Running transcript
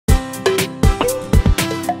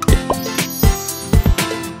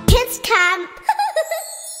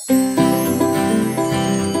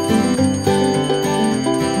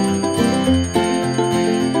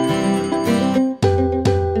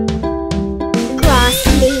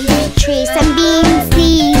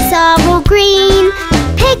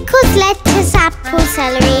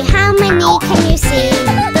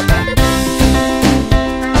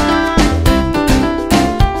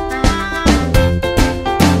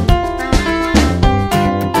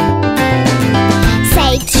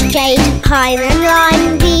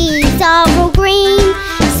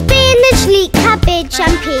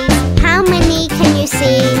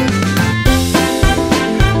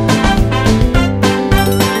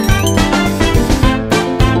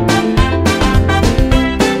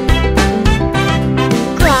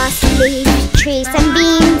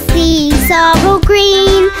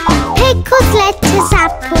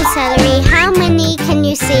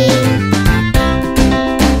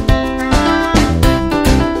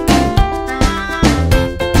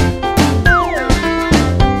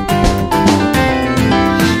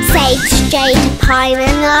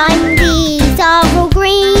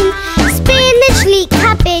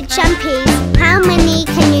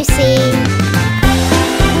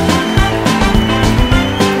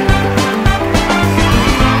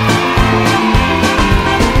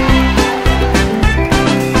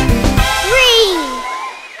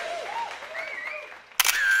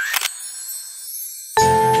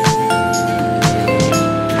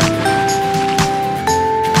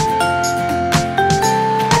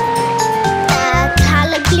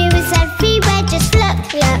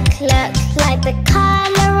Describe the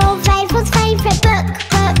colour of Abel's favourite book,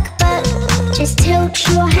 book, book. Just tilt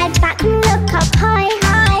your head back and look up high,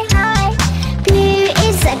 high, high. Blue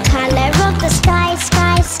is the colour of the sky,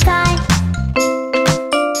 sky, sky.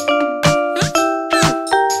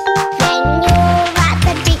 When you're at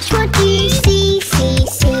the beach, what do you see, see,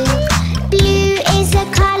 see? Blue is the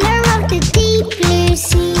colour of the deep blue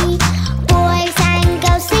sea. Boys and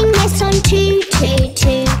girls sing this on two, two,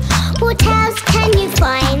 two. What else can you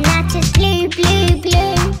find that is blue, blue,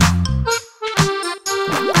 blue?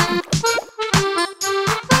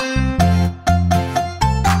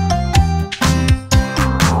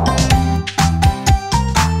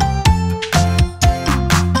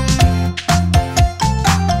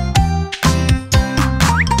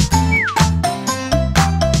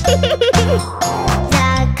 The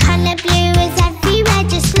colour blue is everywhere,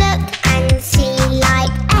 just look and see.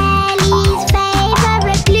 Like Ellie's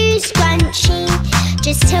favourite blue scrunchie.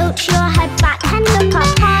 Just tilt your head back and look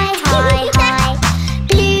up high, high, high.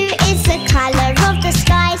 Blue is the colour of the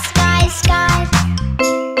sky, sky, sky.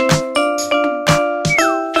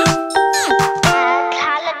 The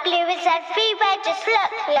colour blue is everywhere, just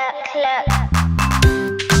look, look, look.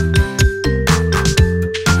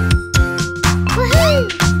 Woohoo!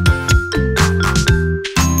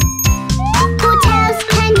 What else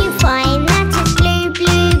can you find that is blue,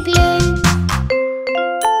 blue, blue?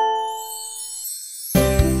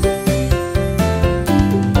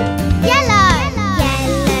 Yellow!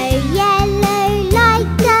 Yellow, yellow like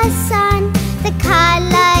the sun. The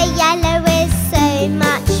colour yellow is so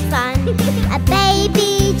much fun. A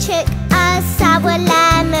baby took a sour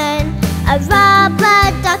lemon, a rubber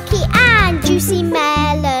ducky and juicy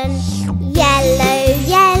melon. Yellow,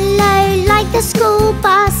 yellow like the school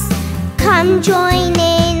bus. Come join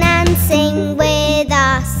in and sing with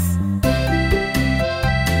us.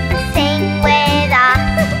 Sing with us.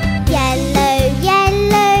 Yellow,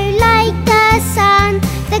 yellow like the sun.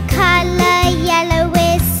 The colour yellow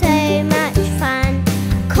is so much fun.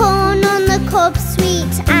 Corn on the cob,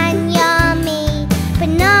 sweet and yummy.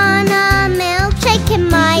 Banana milkshake in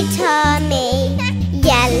my tummy.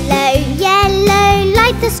 Yellow, yellow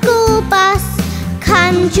like the school bus.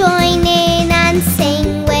 Come join in and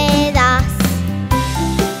sing with us.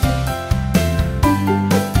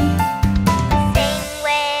 Sing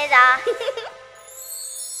with us.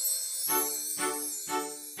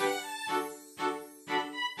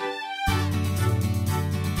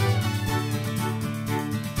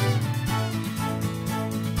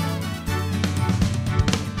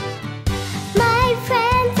 My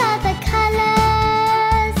friends are the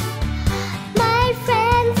colours. My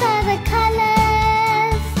friends are the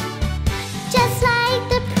colours. Just like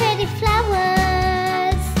the pretty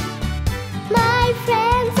flowers. My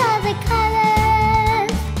friends are the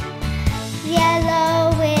colours.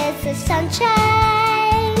 Yellow is the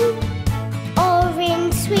sunshine.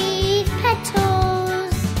 Orange sweet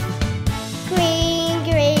petals. Green,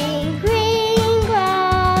 green, green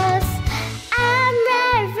grass. And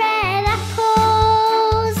red, red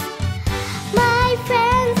apples. My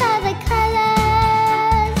friends are the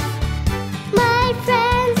colours. My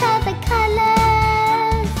friends are the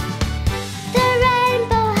colours. The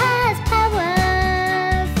rainbow has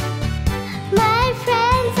powers. My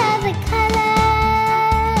friends are the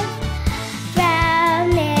colours. Red,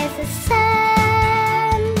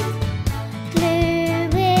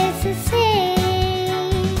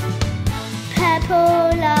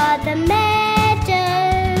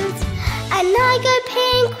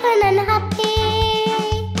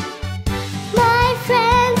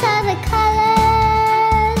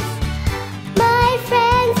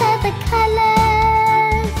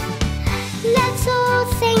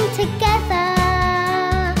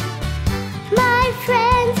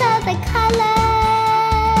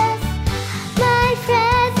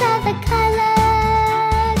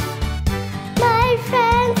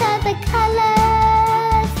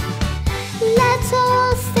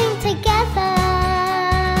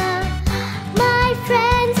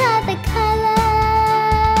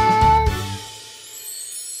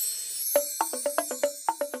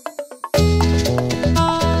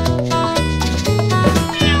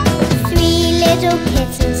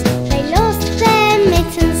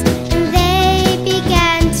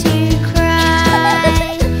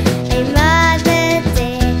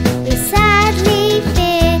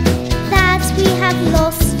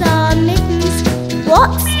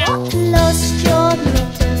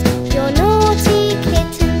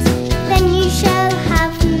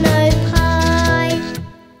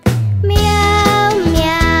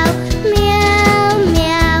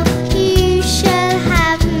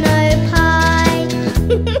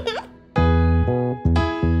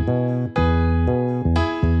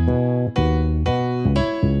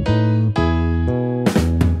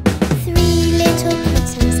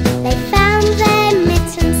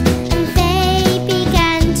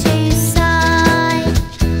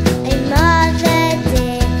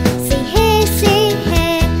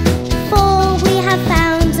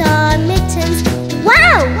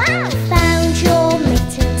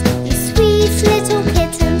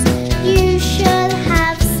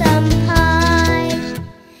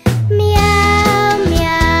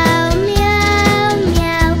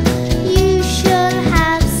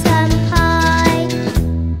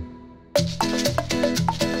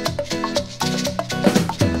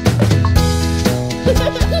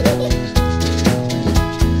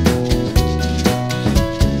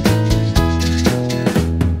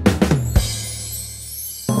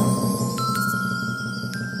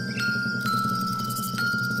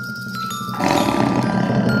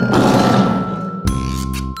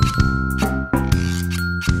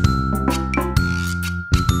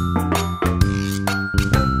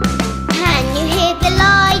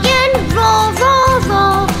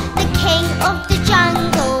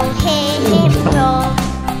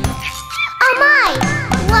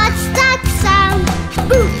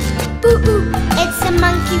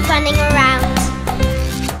 running around.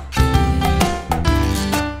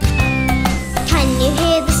 Can you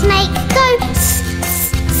hear the snake go? Sss,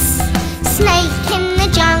 sss, sss. Snake in the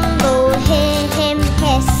jungle, hear him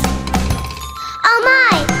hiss. Oh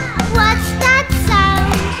my, what's that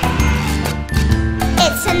sound?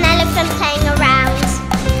 It's an elephant playing around.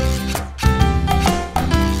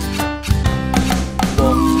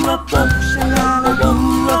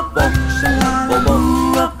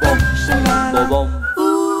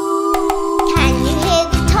 Can you hear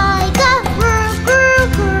the tiger? Grr, grr,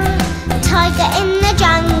 grr. Tiger in the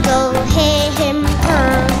jungle, hear him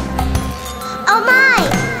purr. Oh my,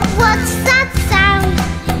 what's that sound?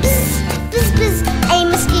 Bzz, bzz, bzz. A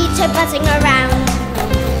mosquito buzzing around.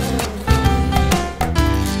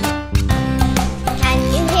 Can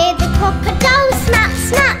you hear the crocodile? Snap,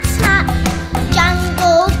 snap, snap.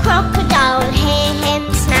 Jungle crocodile, hear him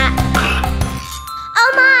snap.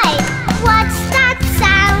 Oh my, what's that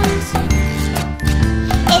sound?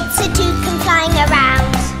 It's a toucan flying around.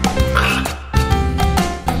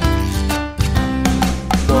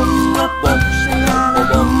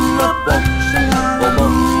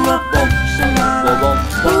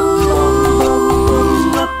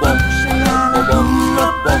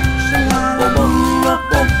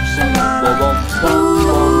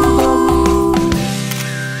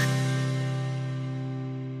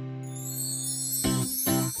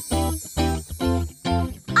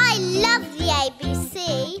 I love the ABC.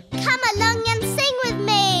 Come along and sing with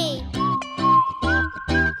me.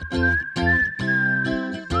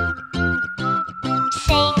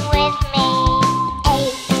 Sing with me. A,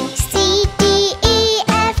 B, C, D, E,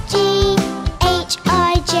 F, G, H, I,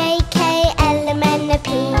 J, K, L, M, N,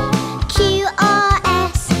 P, Q, R,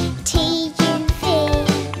 S, T, U, V,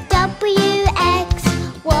 W, X,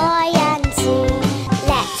 Y, and Z.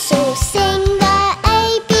 Let's all sing the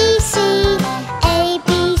ABC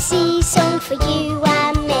song for you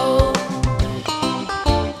and me.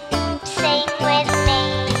 Sing with me.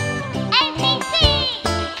 ABC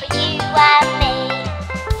for you and me.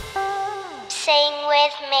 Sing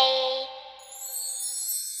with me.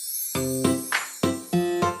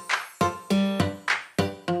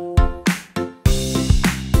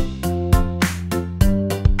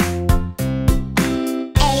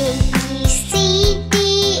 A, B, C, D,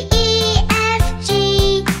 E, F, G,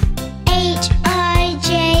 H, I,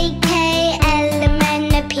 J, K, L, M,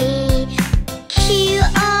 N, P, Q,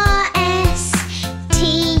 R, S, T,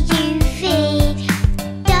 U, V,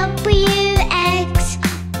 W, X,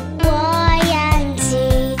 Y, and Z.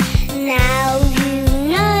 Now you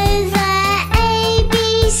know the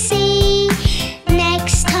ABC.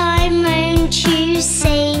 Next time, won't you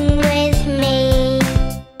sing with me?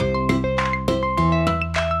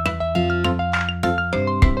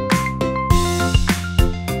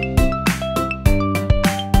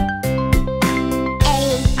 A,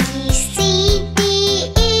 B, C, D,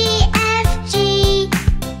 E, F, G,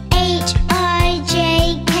 H, I, J,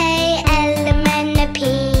 K, L, M, N, P,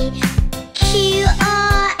 Q,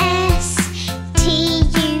 R, S, T,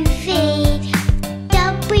 U, V,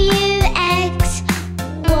 W, X,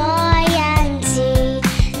 Y, and Z.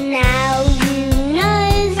 Now you know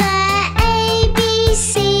the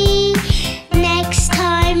ABC. Next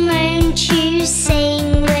time, won't you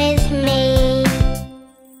sing with me?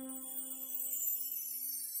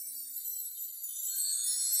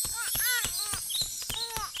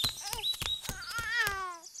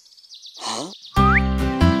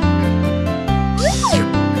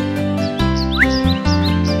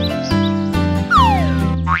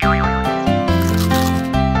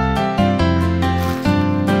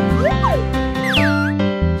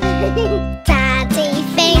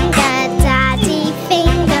 Daddy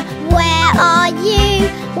finger, where are you?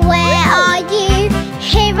 Where are you?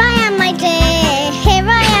 Here I am, my dear. Here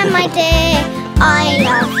I am, my dear. I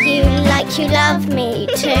love you like you love me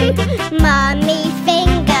too. Mummy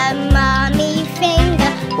finger,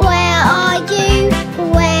 where are you?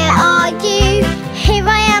 Where are you? Here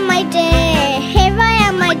I am, my dear. Here I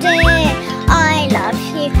am, my dear. I love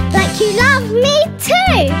you like you love me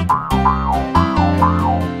too.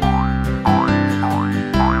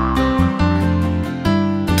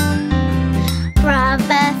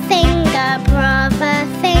 Brother finger,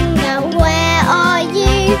 where are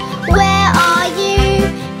you? Where are you?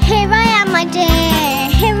 Here I am, my dear.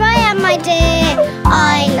 Here I am, my dear.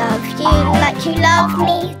 I love you like you love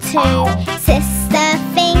me too. Sister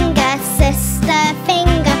finger,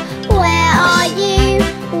 where are you?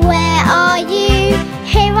 Where are you?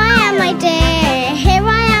 Here I am, my dear. Here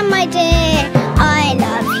I am, my dear. I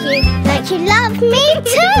love you like you love me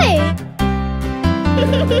too.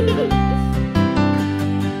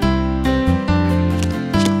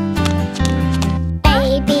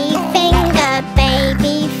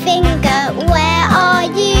 finger, where are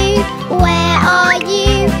you? Where are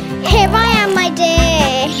you? Here I am, my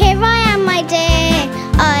dear. Here I am, my dear.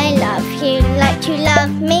 I love you like you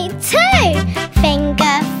love me too.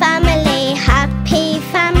 Finger family, happy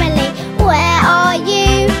family. Where are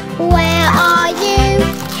you? Where are you?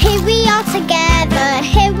 Here we are together.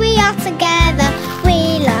 Here we are together.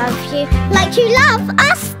 We love you like you love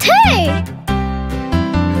us too.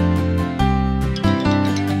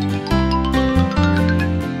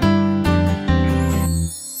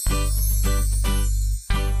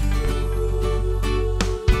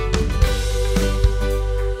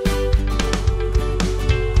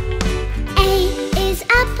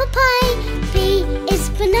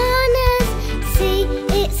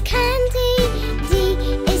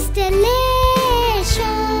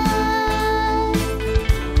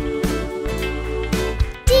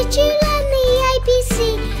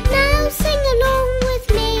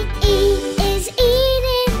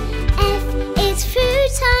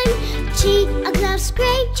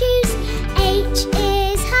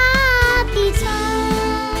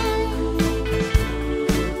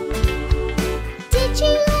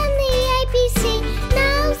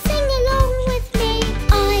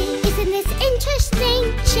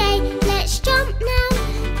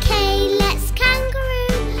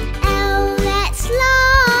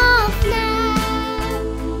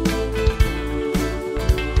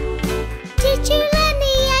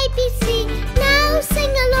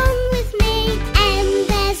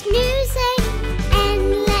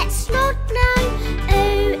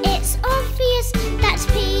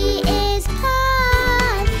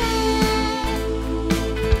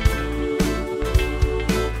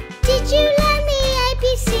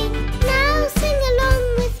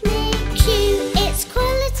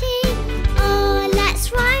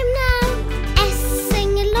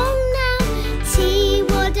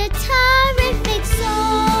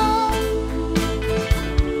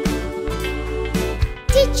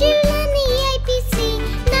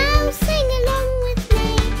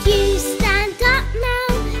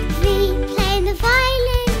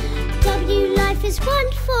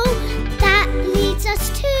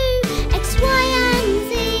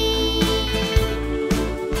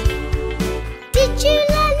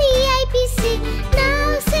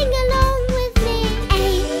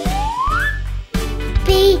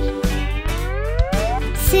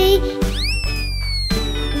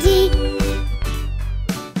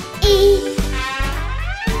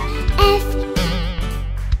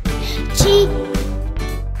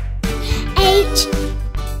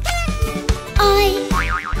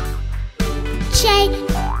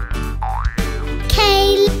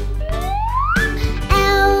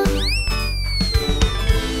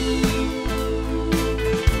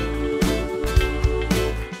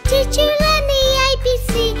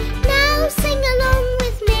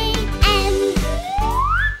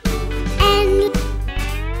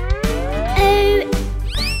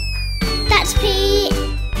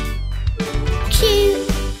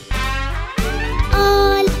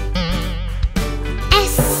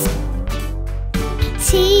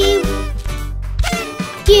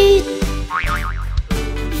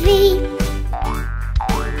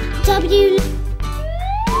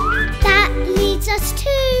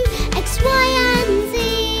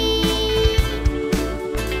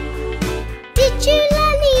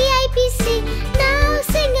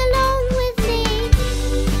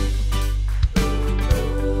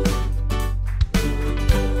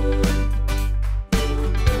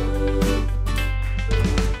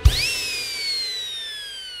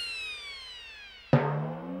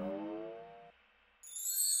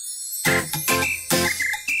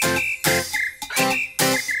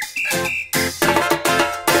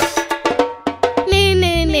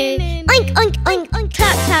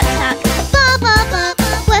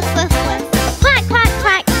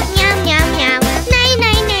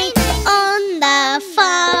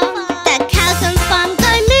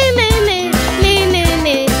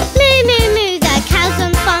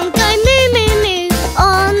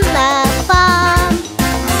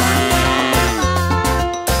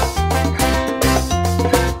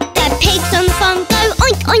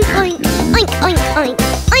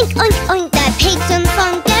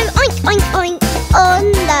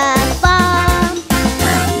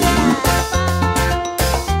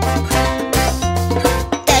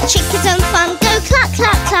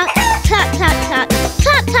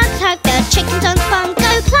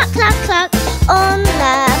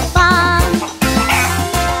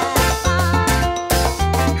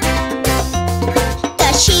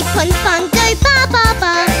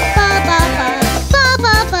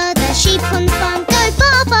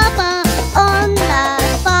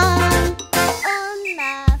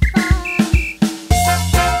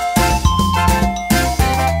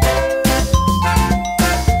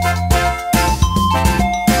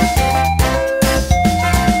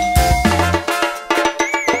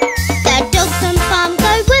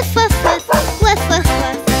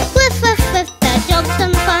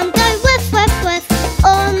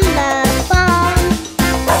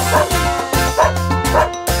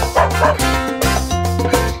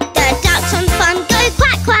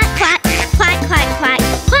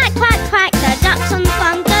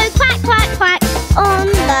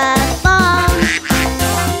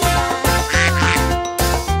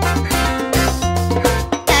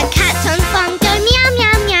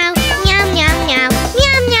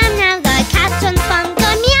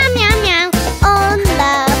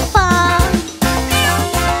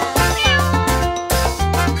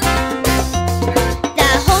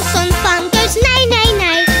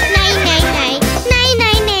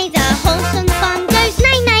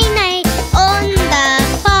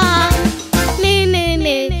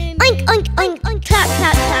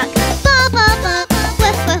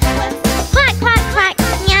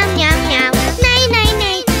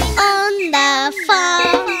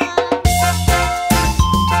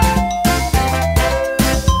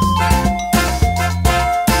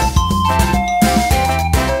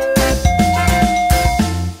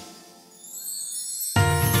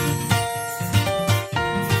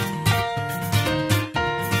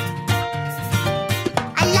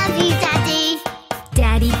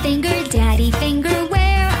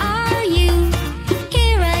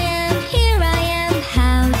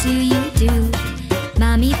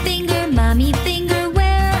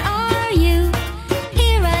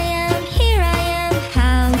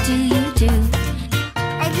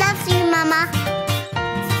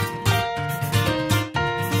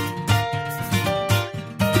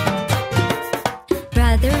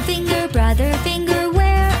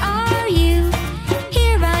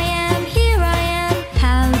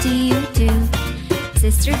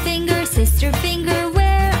 finger, sister finger,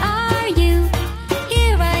 where are you?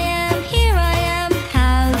 Here I am,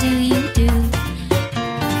 how do you do?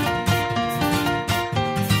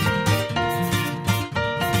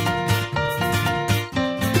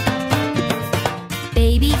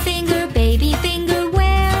 Baby finger,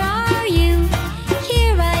 where are you?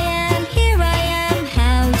 Here I am,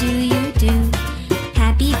 how do you do?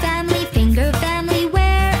 Happy family, finger family,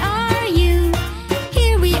 where are you?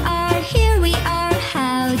 Here we are,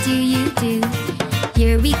 how do you do?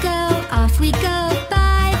 Here we go, off we go,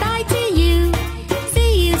 bye bye to you.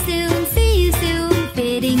 See you soon,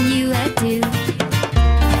 bidding you adieu.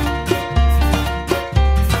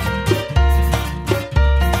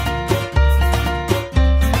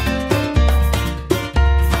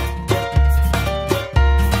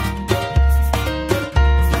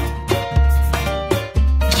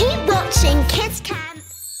 Keep watching Kids Camp.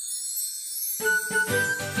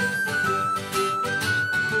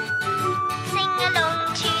 Sing along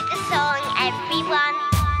to the song, everyone.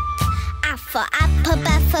 A for apple, B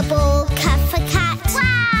for ball, C for cat.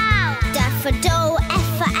 Wow! D for doll, F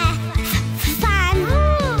for fan.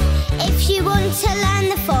 If you want to learn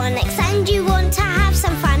the phonics and you want to have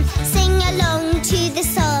some fun, sing along to the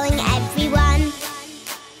song, everyone.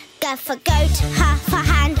 G for goat, H for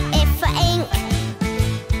hand, I for ink.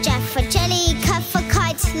 J for jelly, K for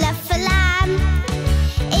kite, L for lamb.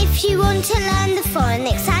 If you want to learn the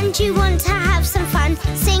phonics and you want to have some fun,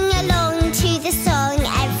 sing along to the song,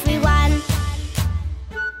 everyone.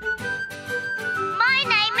 My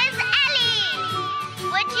name is Ellie.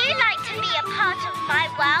 Would you like to be a part of my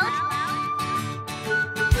world?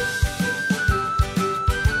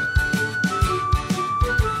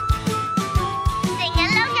 Sing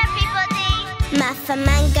along, everybody. M for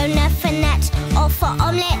mango, N for net, O for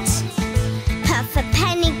omelette. P for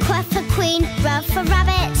penny, Q for queen, R for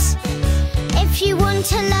rabbit. If you want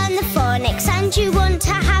to learn the phonics and you want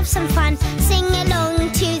to have some fun, sing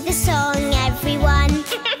along to the song, everyone.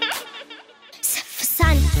 S for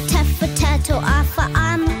sun, T for turtle, R for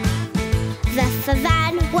V for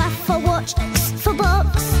van, W for watch, X for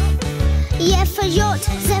box. Y for yacht,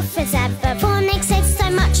 Z for zebra. Phonics is so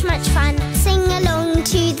much fun. Sing along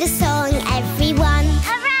to the song, everyone.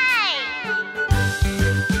 Hooray!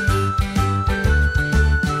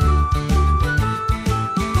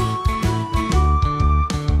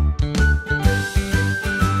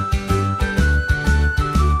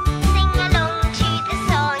 Sing along to the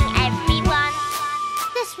song, everyone.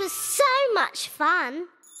 This was so much fun.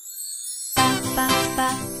 Ba ba ba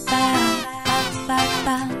ba ba ba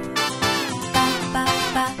ba ba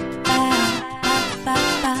ba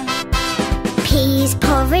ba. Peas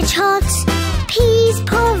porridge hot, peas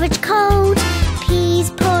porridge cold, peas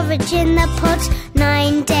porridge in the pot,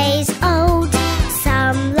 9 days old.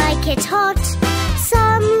 Some like it hot,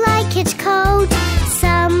 some like it cold,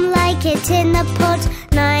 some like it in the pot,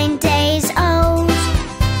 9 days old.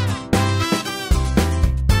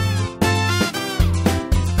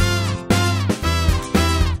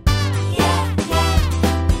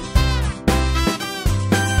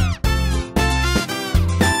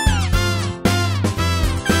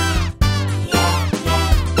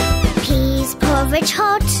 Porridge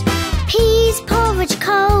hot, peas porridge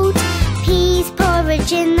cold, peas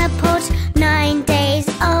porridge in the pot, 9 days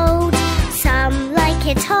old. Some like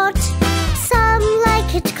it hot, some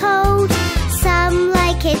like it cold, some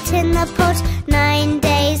like it in the pot, 9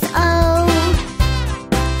 days old.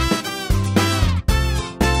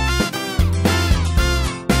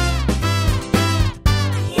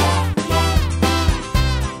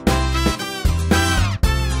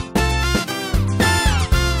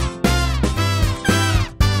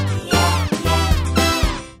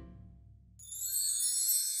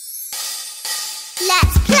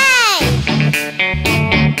 Let's play!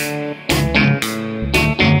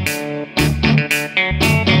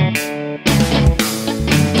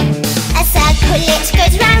 A circle it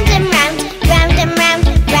goes round and round, round and round,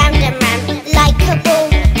 round and round. Like a ball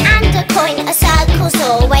and a coin, a circle's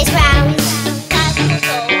always round. Circle's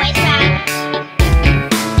always round.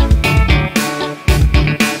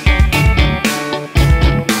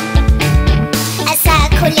 A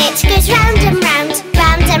circle it goes round and round,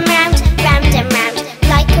 round and round, round and round.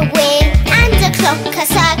 Like a wheel and a clock, a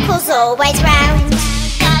circle's always round.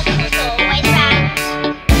 Circle's always round.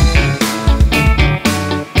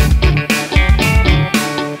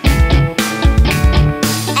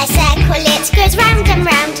 A circle it goes round and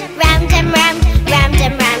round, round and round, round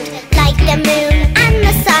and round. Like the moon and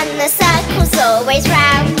the sun, the circle's always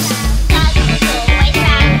round. Circle's always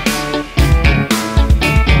round.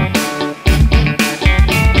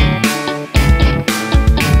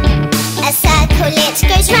 A circle it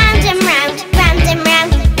goes round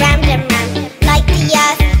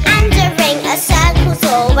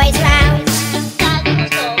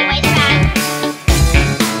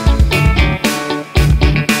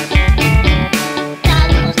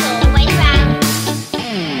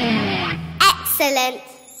Excellent!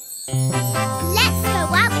 Let's go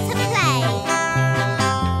out to play.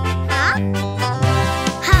 Huh?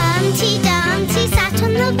 Humpty Dumpty sat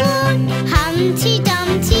on the wall. Humpty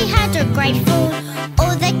Dumpty had a great fall.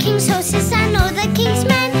 All the king's horses and all the king's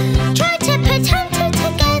men tried to put Humpty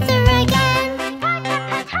together again.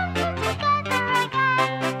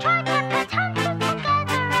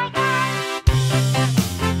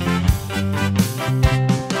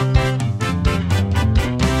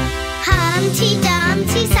 Humpty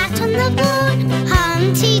Dumpty sat on the wall.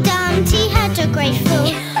 Humpty Dumpty had a great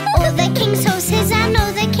fall. All the king's horses and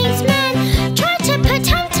all the king's men tried to put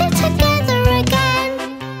Humpty together again.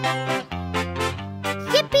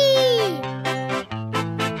 Yippee!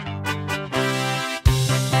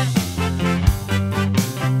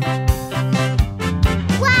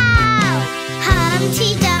 Wow! Humpty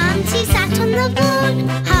Dumpty sat on the wall.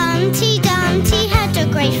 Humpty Dumpty had a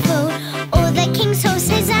great fall. All the king's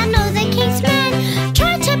horses and all the king's men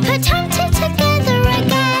tried to put Humpty together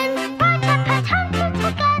again.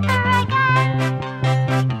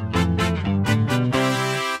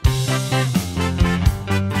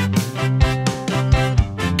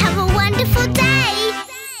 Have a wonderful day!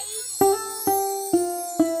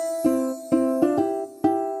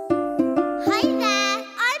 Hi there,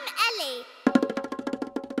 I'm Ellie.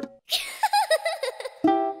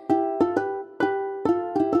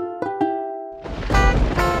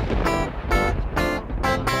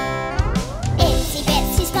 Itsy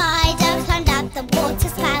Bitsy spider climbed up the water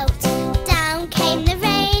spout. Down came the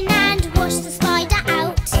rain and washed the spider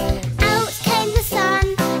out. Out came the sun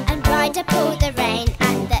and dried up all the rain.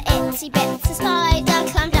 And the Itsy Bitsy spider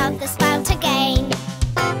climbed up the spout again.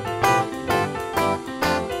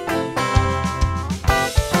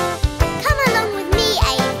 Come along with me,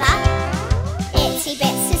 Ava. Itsy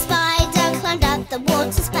Bitsy spider climbed up the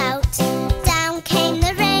water spout. Down came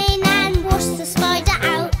the rain and washed the spider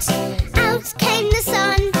out. Out came the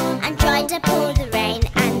sun and dried up all the rain.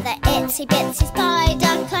 And the Itsy Bitsy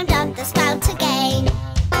spider climbed up the spout again.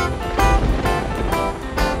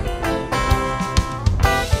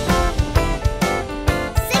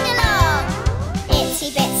 Sing along! Itsy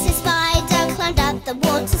Bitsy spider climbed up the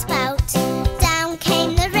water spout. Down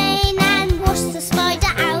came the rain and washed the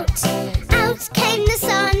spider out. Out came the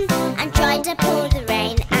sun and dried up all the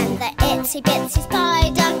rain. And the Itsy Bitsy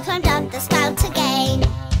spider climbed up the spout again.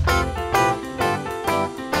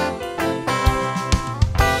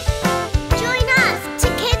 Join us to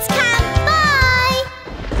Kids Camp. Bye!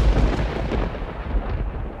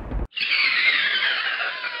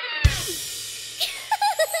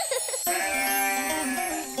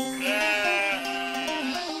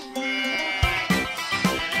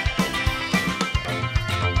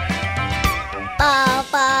 Baa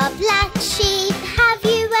Baa Black Sheep, have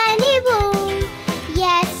you any wool?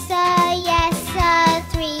 Yes sir,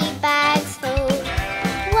 3 bags full.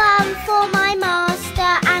 One for my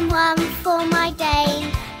master and one for my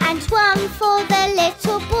dame, and one for the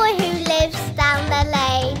little boy who lives down the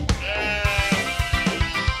lane.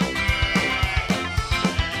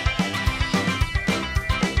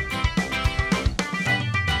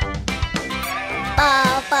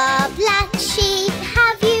 Baa Baa Black Sheep,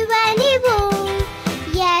 have you any wool?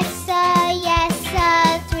 Yes sir,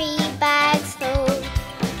 3 bags full.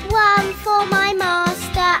 One for my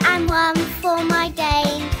master and one for my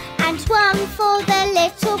dame, and one for the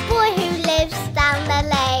little boy who lives down the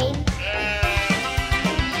lane.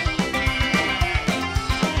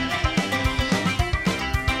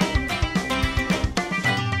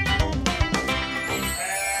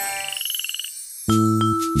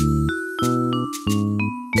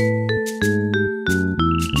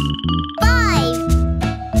 Five,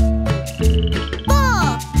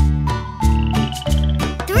 4,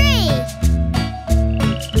 3,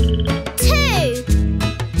 2,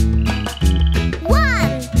 1.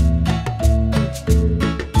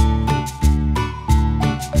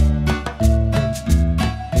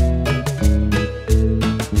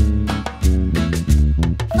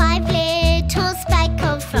 Five little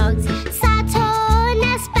speckled frogs sat on a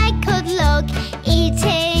speckled log,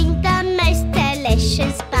 eating the most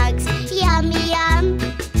delicious bugs. Yum, yum.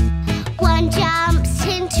 One jumps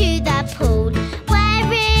into the pool where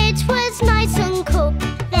it was nice and cool.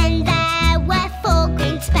 Then there were 4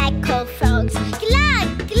 green speckled frogs. Glug,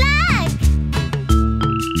 glug.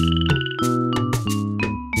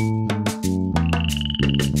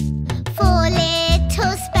 4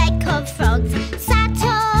 little speckled frogs sat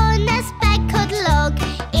on a speckled log,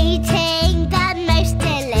 eating the most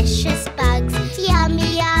delicious bugs. Yum,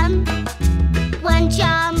 yum. One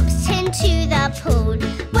jumps into the pool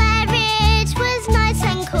where it was nice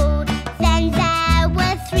and cool. Then there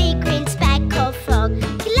were 3 green speckled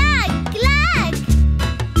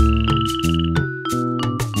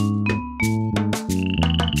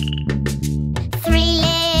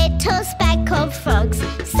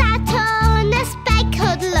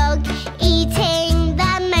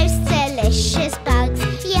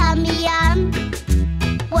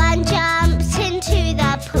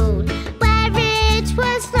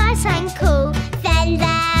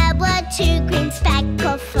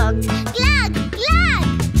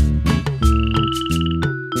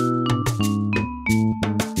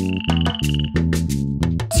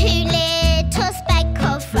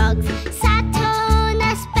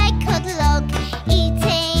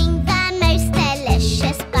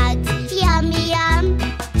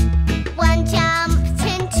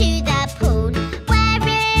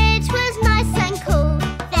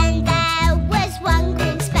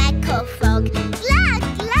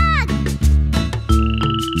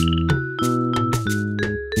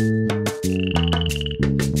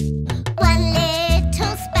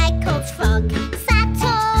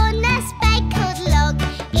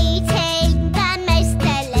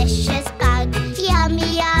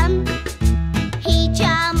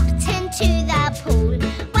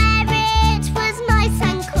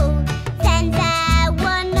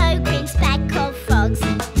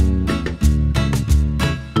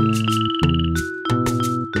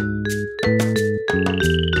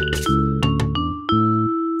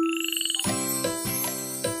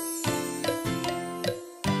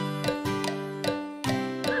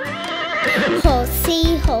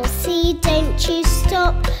don't you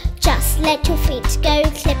stop. Just let your feet go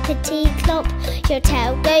clippity-clop. Your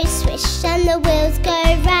tail goes swish and the wheels go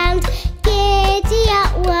round. Giddy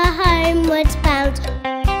up, we're homeward bound.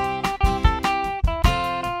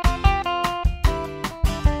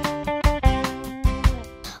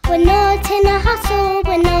 We're not in a hustle,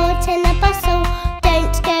 we're not in a bustle.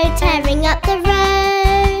 Don't go tearing up the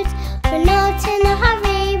road. We're not in a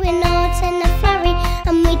hurry, we're not in a flurry,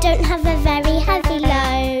 and we don't have a very heavy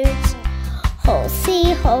load.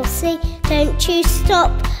 Horsey, horsey, don't you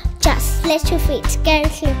stop. Just let your feet go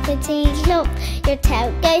clippity-clop. Your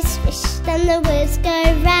tail goes swish and the wheels go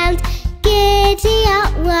round. Giddy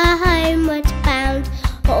up, we're homeward bound.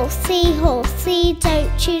 Horsey, horsey,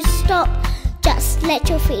 don't you stop. Just let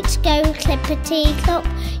your feet go clippity-clop.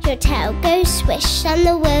 Your tail goes swish and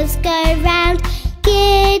the wheels go round.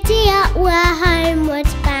 Giddy up, we're homeward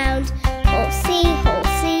bound. Horsey,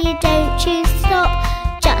 horsey, don't you stop.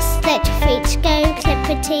 Just let your feet go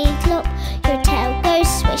clippity-clop. Your tail goes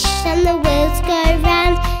swish and the wheels go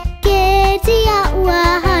round. Giddy up,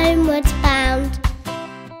 we're homeward bound.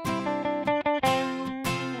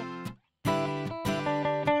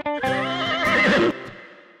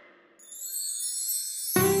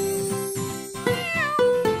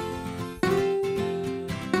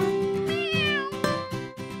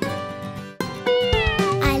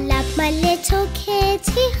 My little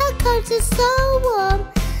kitty, her coat is so warm,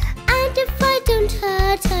 and if I don't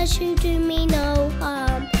hurt her, she'll do me no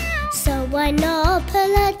harm. So why not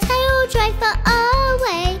pull her tail, drive her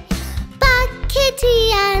away? Back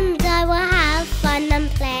kitty and I will have fun and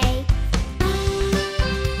play.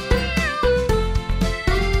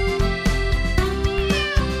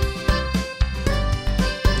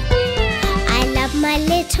 I love my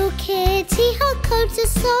little kitty, her coat is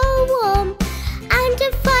so warm, and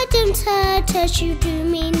if I don't hurt her, she'll do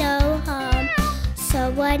me no harm.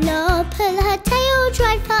 So why not pull her tail,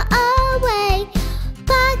 drive her away?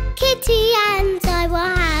 But kitty and I will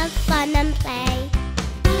have fun and play.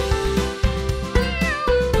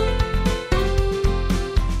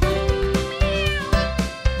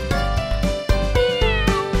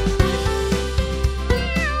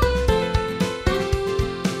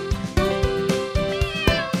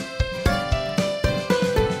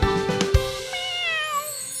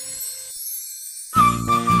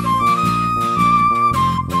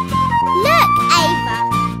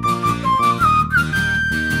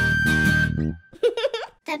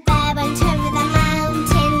 The bear went over the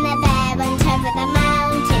mountain, the bear went over the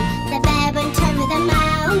mountain, the bear went over the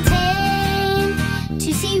mountain to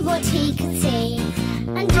see what he could see,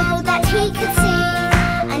 and all that he could see,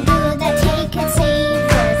 and all that he could see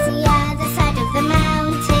was the other side of the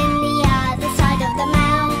mountain, the other side of the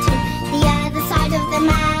mountain, the other side of the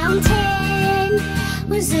mountain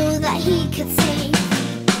was all that he could see.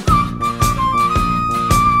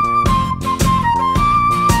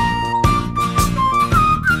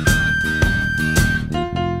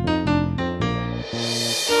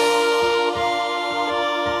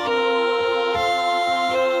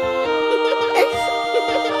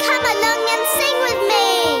 Come along and sing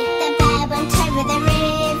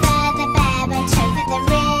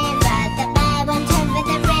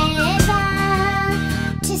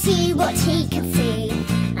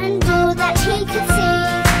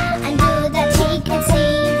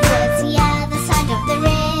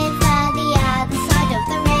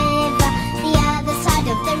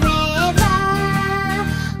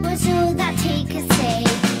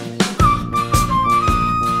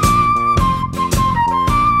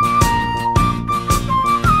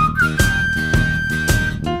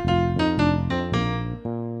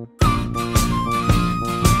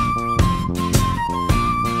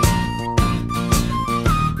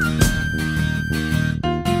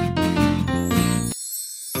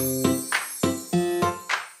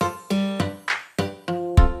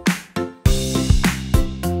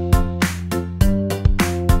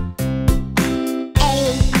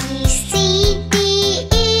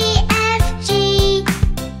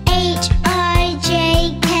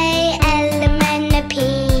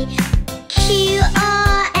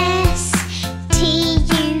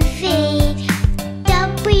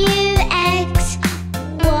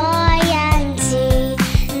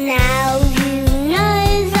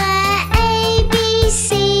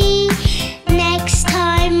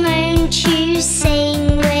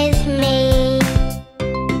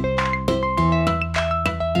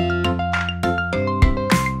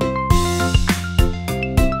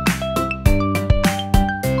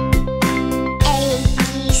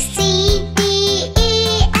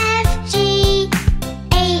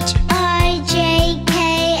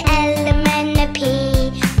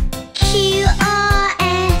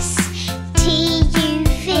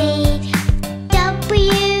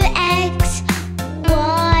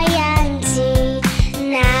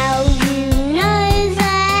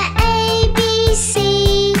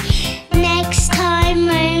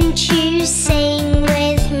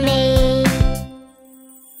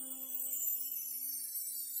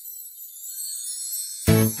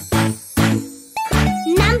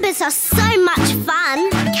numbers are so much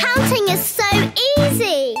fun. Counting is so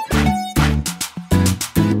easy.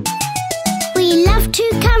 We love to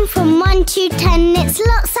count from 1 to 10. It's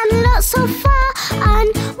lots and lots of fun.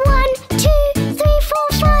 1, 2, 3,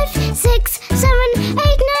 4, 5, 6, 7, 8,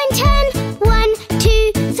 9, 10. 1,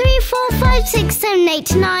 2, 3, 4, 5, 6, 7,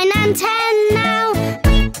 8, 9 and 10 now.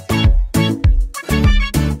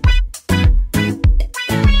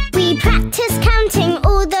 We practice counting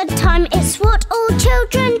all the time. It's what all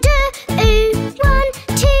children do. 1,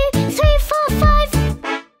 2, 3, 4, 5,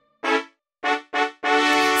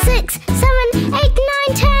 6, 7, 8,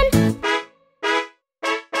 9, 10.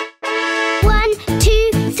 1,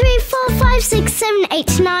 2, 3, 4, 5, 6, 7,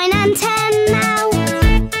 8, 9 and 10 now.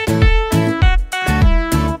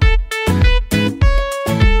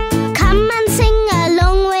 Come and sing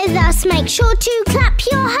along with us. Make sure to clap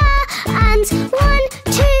your hands. 1,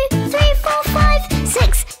 2, 3, 4, 5,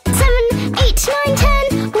 6, 7, 8, 9,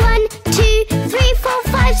 10. 1, 2, 3, 4,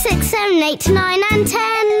 5, 6, 7, 8, 9 and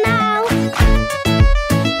 10 now.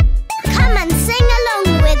 Come and sing along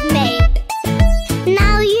with me.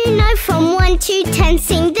 Now you know from 1 to 10.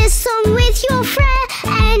 Sing this song with your friend.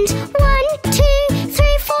 1, 2,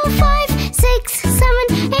 3, 4, 5, 6,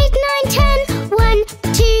 7, 8, 9, 10. 1,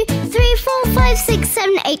 2, 3, 4, 5, 6,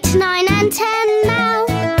 7, 8, 9 and 10 now.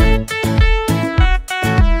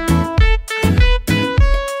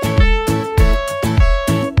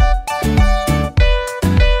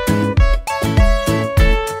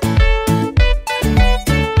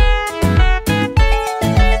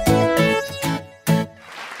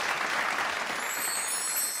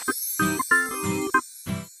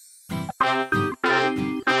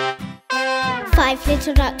 Five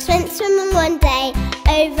little ducks went swimming one day,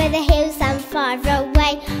 over the hills and far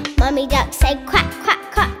away. Mummy duck said quack,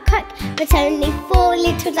 quack, quack, quack, but only 4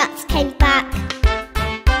 little ducks came back.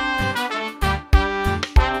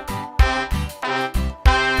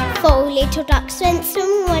 4 little ducks went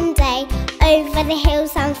swimming one day, over the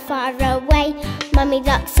hills and far away. Mummy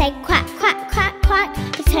duck said quack, quack, quack, quack,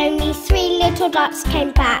 but only 3 little ducks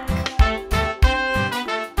came back.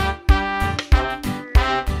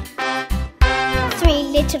 3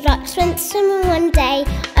 little ducks went swimming one day,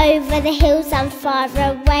 over the hills and far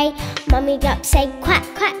away. Mummy duck said quack,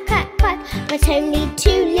 quack, quack, quack, but only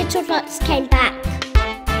 2 little ducks came back.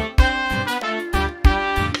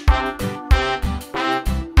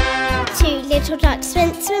 2 little ducks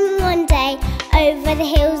went swimming one day, over the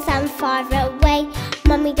hills and far away.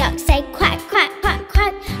 Mummy duck said quack, quack, quack,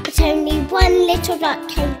 quack, but only 1 little duck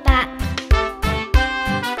came back.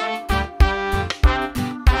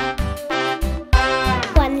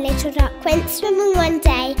 1 little duck went swimming one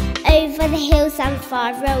day, over the hills and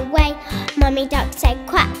far away. Mummy duck said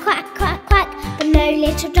quack, quack, quack, quack, but no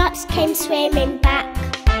little ducks came swimming back.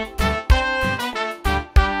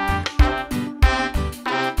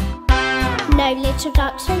 No little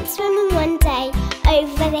ducks went swimming one day,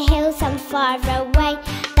 over the hills and far away.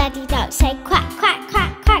 Daddy duck said quack, quack,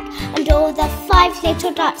 quack, quack, and all the 5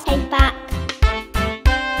 little ducks came back.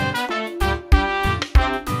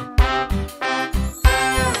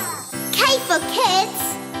 K for kids,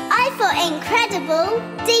 I for incredible,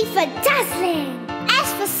 D for dazzling, S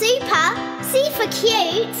for super, C for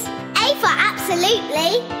cute, A for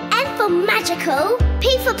absolutely, M for magical, P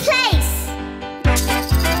for place.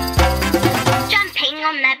 Jumping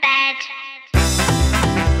on the bed.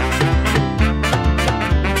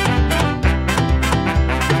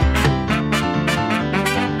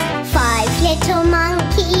 Five little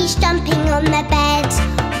monkeys jumping on the bed.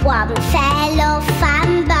 One fell off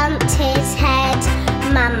and bumped his head.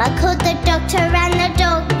 Mama called the doctor and the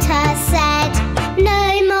doctor said,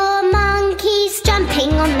 no more monkeys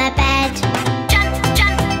jumping on the bed. Jump,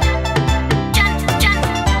 jump, jump, jump,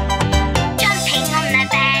 jumping on the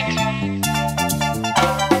bed.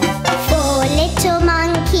 4 little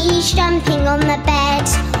monkeys jumping on the bed.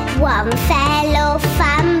 One fell off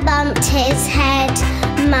and bumped his head.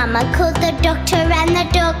 Mama called the doctor and the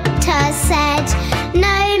doctor said,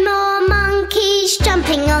 no more monkeys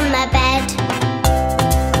jumping on the bed.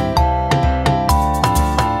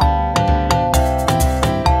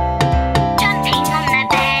 Jumping on the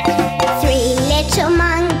bed. 3 little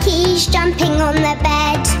monkeys jumping on the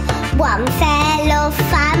bed. One fell off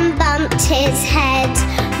and bumped his head.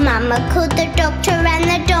 Mama called the doctor and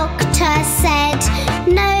the doctor said,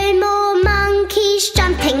 no more monkeys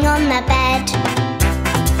jumping on the bed.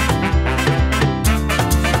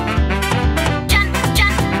 Jump,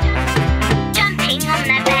 jump, jumping on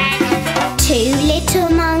the bed. 2 little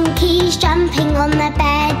monkeys jumping on the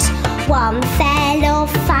bed. One fell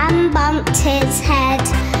off and bumped his head.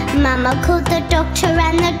 Mama Mama called the doctor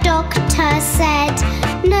and the doctor said,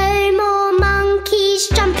 no more monkeys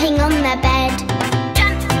jumping on the bed.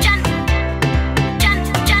 Jump, jump, jump,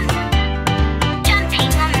 jump,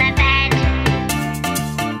 jumping on the bed.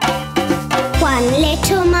 One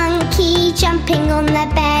little monkey jumping on the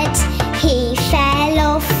bed, he fell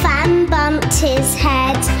off and bumped his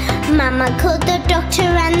head. Mama called the doctor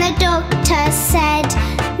and the doctor said,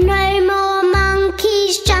 no more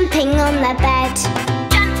monkeys jumping on the bed.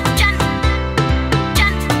 Jump, jump,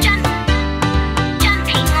 jump, jump,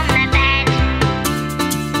 jumping on the bed.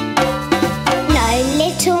 No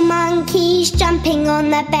little monkeys jumping on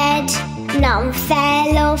the bed, none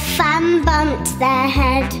fell off and bumped their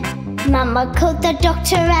head. Mama called the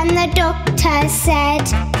doctor and the doctor said,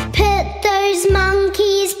 put those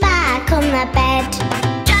monkeys back on the bed.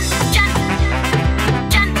 Jump, jump,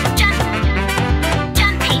 jump, jump,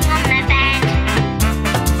 jumping on the bed.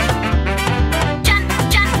 Jump,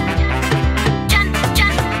 jump, jump,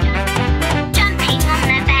 jump, jumping on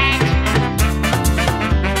the bed.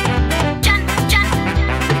 Jump, jump,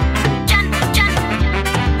 jump, jump,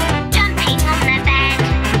 jumping on the bed.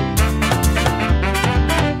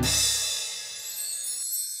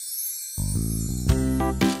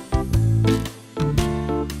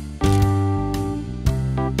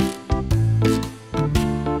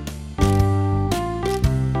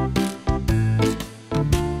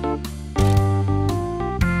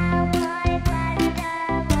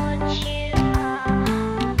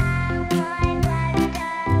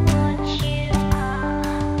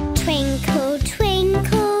 Twinkle,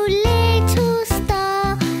 twinkle, little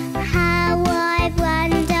star, how I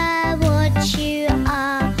wonder what you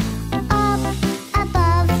are. Up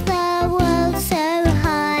above the world so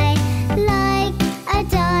high, like a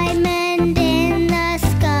diamond in the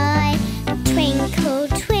sky. Twinkle,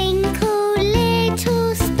 twinkle,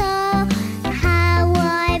 little star, how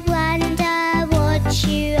I wonder what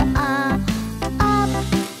you are. Up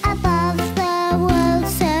above the world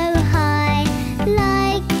so high,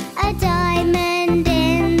 like a diamond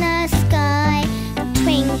in the sky.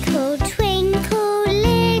 Twinkle, twinkle,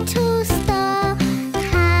 little star,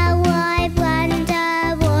 how I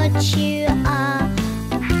wonder what you are.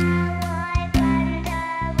 How I wonder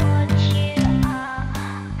what you are.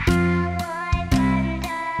 How I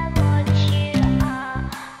wonder what you are.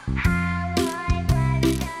 How I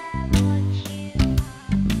wonder what you are.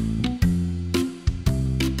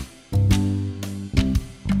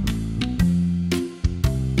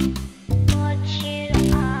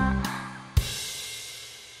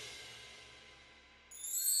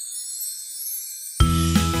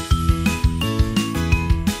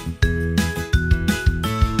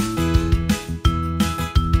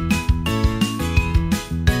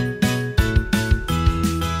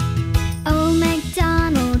 Old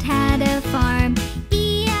MacDonald had a farm,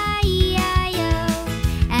 E-I-E-I-O.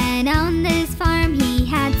 And on this farm he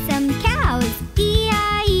had some cows,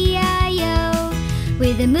 E-I-E-I-O.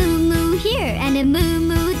 With a moo-moo here and a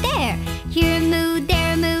moo-moo there, here a moo,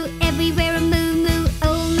 there a moo, everywhere a moo-moo.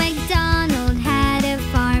 Old MacDonald had a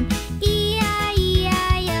farm,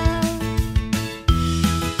 E-I-E-I-O.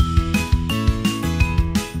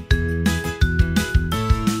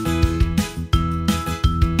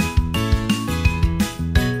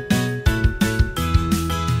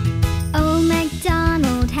 Old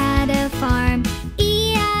MacDonald had a farm,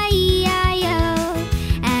 E-I-E-I-O.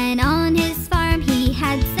 And on his farm he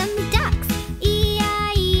had some ducks,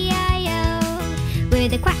 E-I-E-I-O.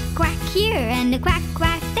 With a quack, quack here and a quack,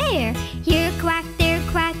 quack there, here a quack, there a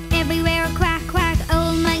quack, everywhere a quack, quack.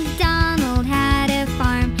 Old MacDonald had a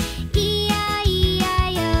farm,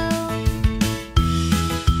 E-I-E-I-O.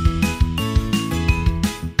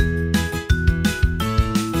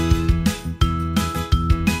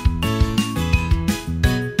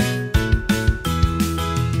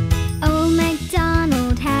 Old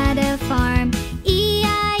MacDonald had a farm,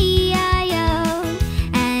 E-I-E-I-O.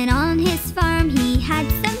 And on his farm he had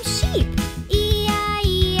some sheep,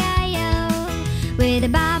 E-I-E-I-O. With a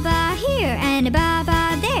baa baa here and a baa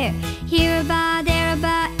baa there, here a baa, there a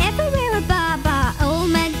baa, everywhere a baa baa. Old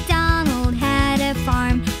MacDonald had a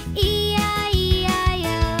farm,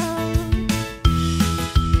 E-I-E-I-O.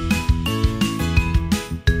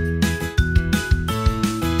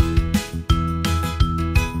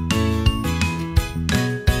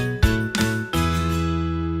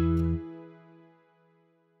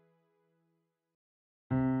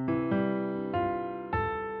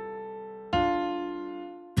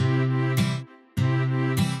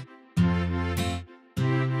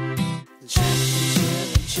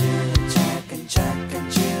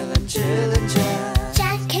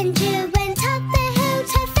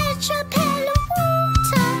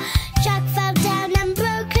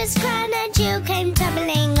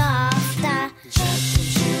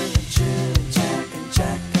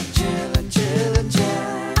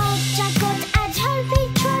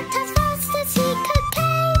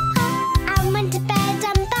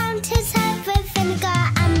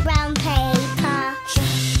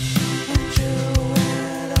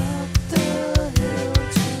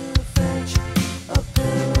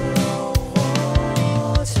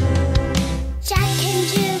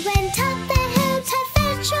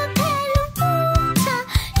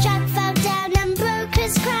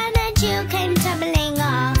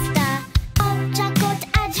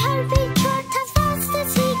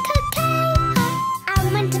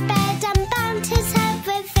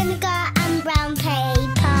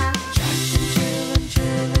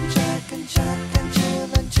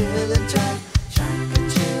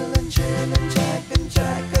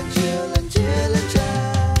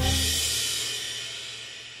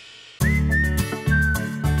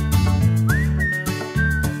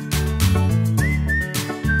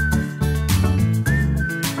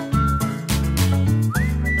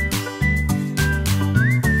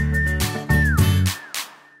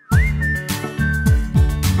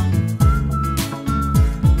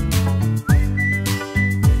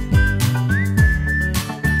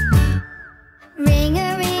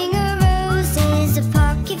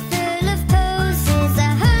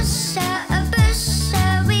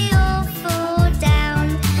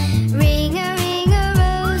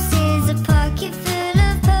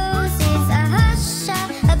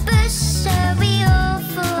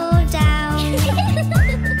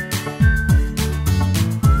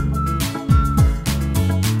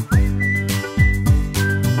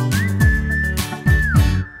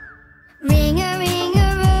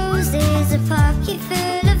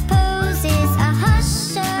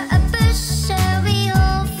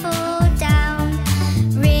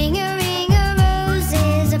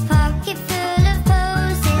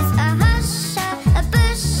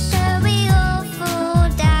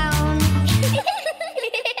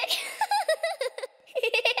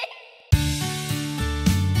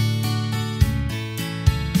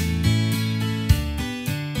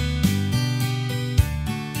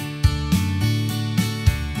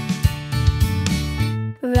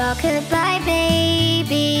 Rock-a-bye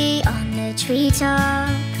baby on the treetop.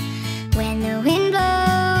 When the wind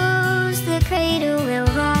blows, the cradle will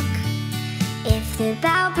rock. If the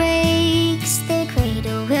bough breaks, the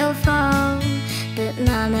cradle will fall. But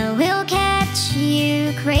Mama will catch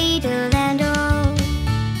you, cradle and all.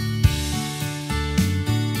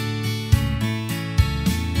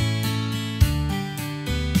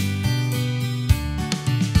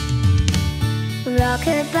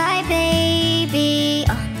 Rock-a-bye baby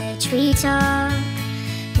on the treetop.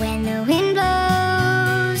 When the wind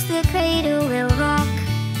blows, the cradle will rock.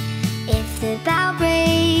 If the bough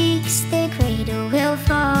breaks, the cradle will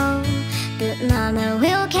fall. But Mama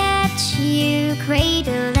will catch you,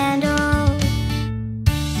 cradle and all.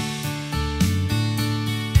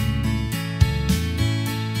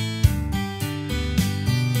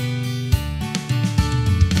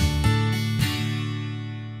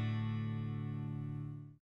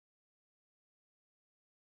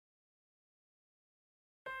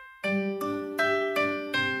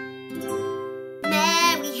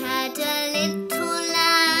 Mary had a little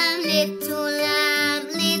lamb, little lamb,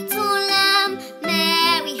 little lamb.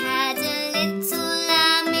 Mary had a little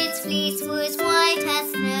lamb, its fleece was white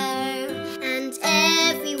as snow. And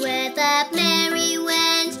everywhere that Mary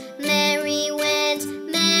went, Mary went,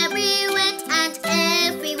 Mary went. And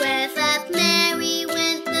everywhere that Mary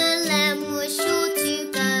went, the lamb was sure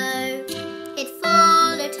to go. It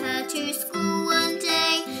followed her to school one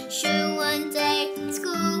day, school one day,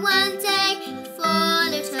 school one day. It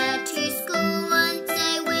followed her to school one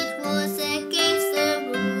day, which was against the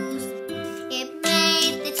rules. It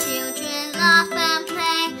made the children laugh and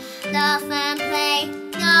play, laugh and play,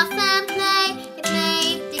 laugh and play. It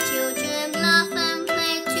made the children laugh and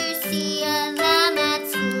play to see a lamb at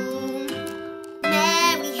school.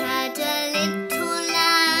 Mary had a little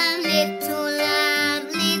lamb, little lamb,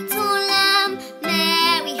 little lamb.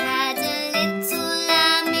 Mary had a little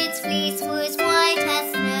lamb, its fleece was white as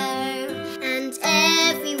snow. And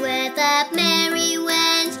everywhere that Mary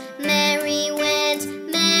went, Mary went,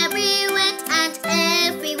 Mary went. And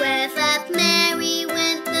everywhere that Mary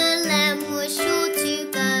went, the lamb was sure to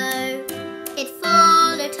go. It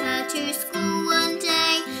followed her to school one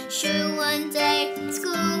day, school one day,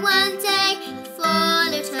 school one day. It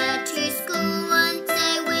followed her to school one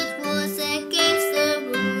day, which was against the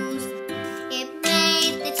rules. It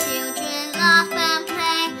made the children laugh and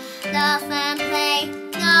play, laugh and play,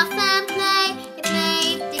 laugh and play. It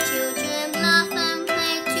made the children laugh and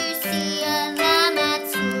play to see a lamb at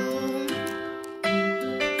school.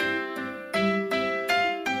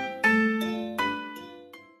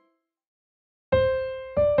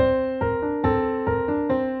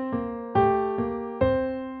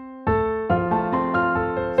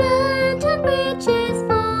 London Bridge is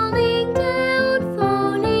falling down,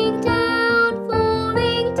 falling down,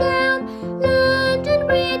 falling down. London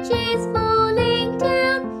Bridge is falling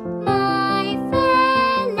down, my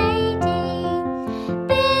fair lady.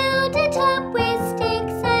 Build it up with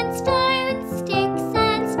sticks and stones, sticks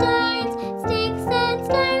and stones, sticks and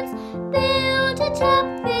stones. Build it up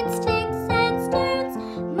with sticks and stones,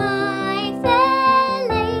 my fair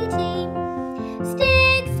lady.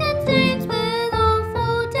 Sticks and stones will all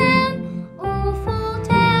fall down, all fall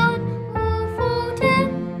down, all fall down.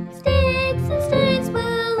 Sticks and stones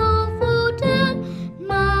will all fall down,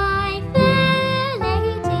 my fair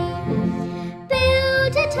lady.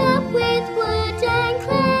 Build it up with wood and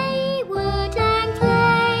clay, wood and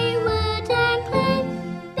clay, wood and clay.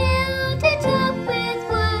 Build it up with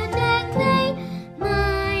wood and clay,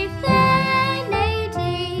 my fair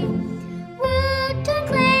lady. Wood and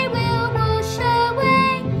clay will wash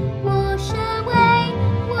away, wash away,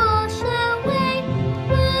 wash away.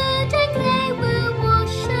 Wood and clay will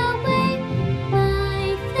wash away, my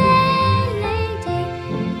fair lady.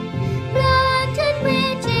 London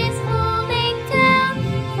Bridge is falling down,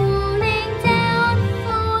 falling down,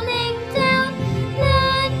 falling down.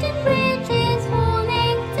 London Bridge is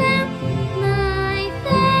falling down, my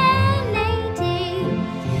fair lady.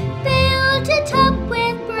 Build it up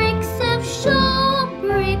with bricks of shore,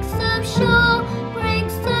 bricks of shore,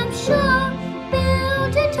 bricks of shore.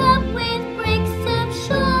 Build it up with bricks of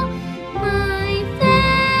shore, my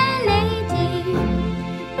fair lady.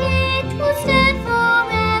 It will stand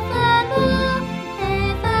forevermore,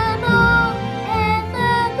 evermore,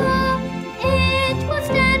 evermore. It will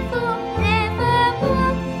stand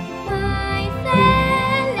forevermore, my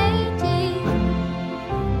fair lady.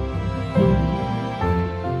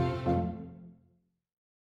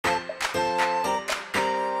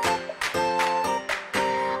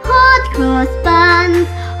 Hot cross buns,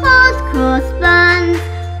 hot cross buns.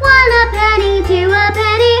 1 a penny, 2 a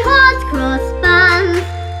penny, hot cross buns.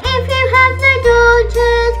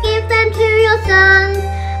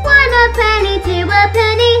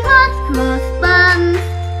 cross buns.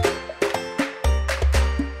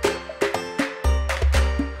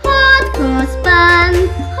 Hot cross buns,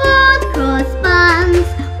 hot cross buns.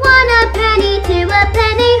 1 a penny, 2 a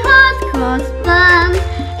penny, hot cross buns.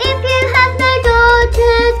 If you have no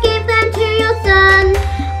daughters, give them to your son.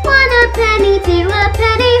 1 a penny, 2 a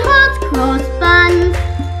penny, hot cross buns.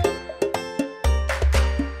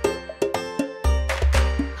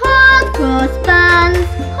 Hot cross buns,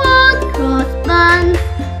 hot cross buns.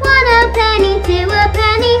 1 a penny, 2 a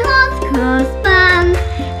penny, hot cross buns.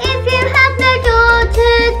 If you have no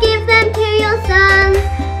daughters, give them to your sons.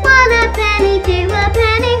 1 a penny, 2 a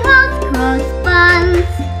penny, hot cross buns.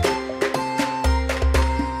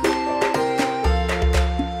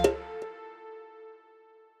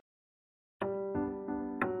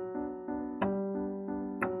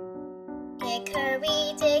 Hickory,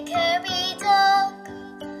 dickory, dock,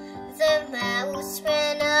 the mouse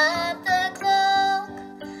ran up the clock.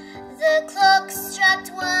 The clock struck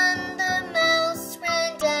 1, the mouse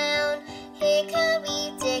ran down. Hickory,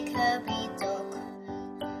 dickory, dock.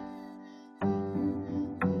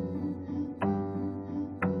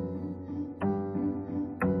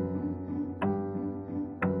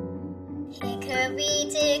 Hickory,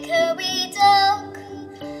 dickory, dock,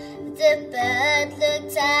 the bird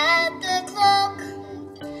looked at the clock.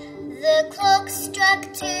 The clock struck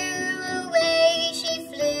 2, away she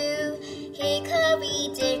flew. Hickory,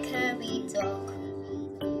 dickory, dock.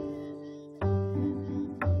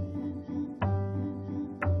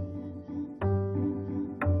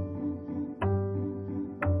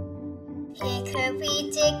 Hickory,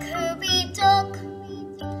 dickory, dock,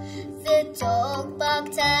 the dog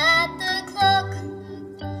barked at the clock.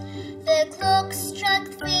 The clock struck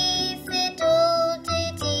 3,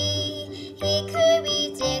 fiddle-dee-dee. Hickory,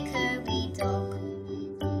 dickory, dock.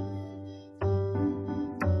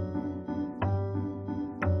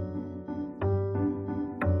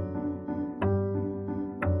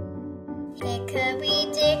 Hickory,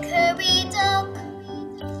 dickory, dock,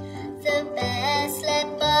 the bear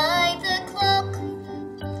slept by the clock.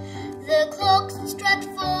 The clock struck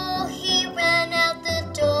 4, he ran out the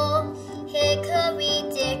door. Hickory,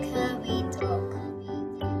 dickory, dock.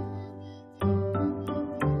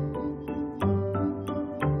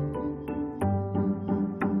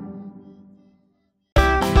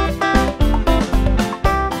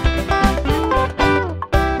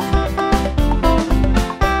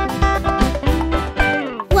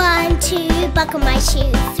 One, two, buckle my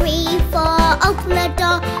shoe. 3, 4, open the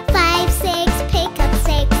door. 5, 6, pick up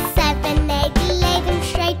 6, 7, 8, lay them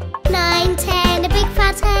straight. 9, 10, a big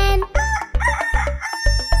fat hen.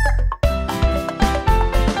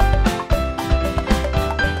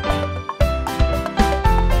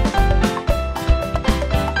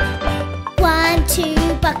 One, two,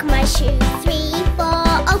 buckle my shoe. 3, 4,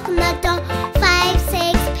 open the door. 5,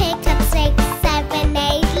 6, pick up 6, 7,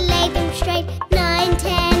 8, lay them straight. 9,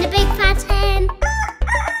 10, a big fat hen.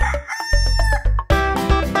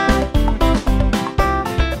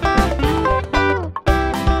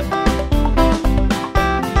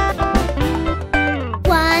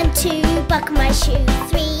 One, two, buckle my shoe.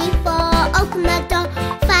 3, 4, open the door.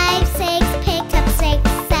 5, 6, pick up 6,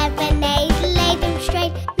 7, 8, lay them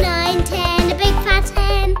straight. 9, 10, a big fat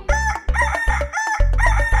hen.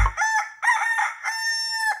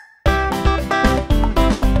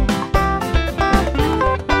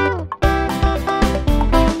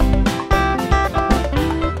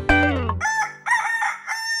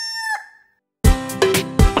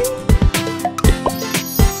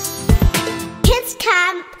 Kids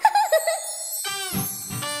Camp.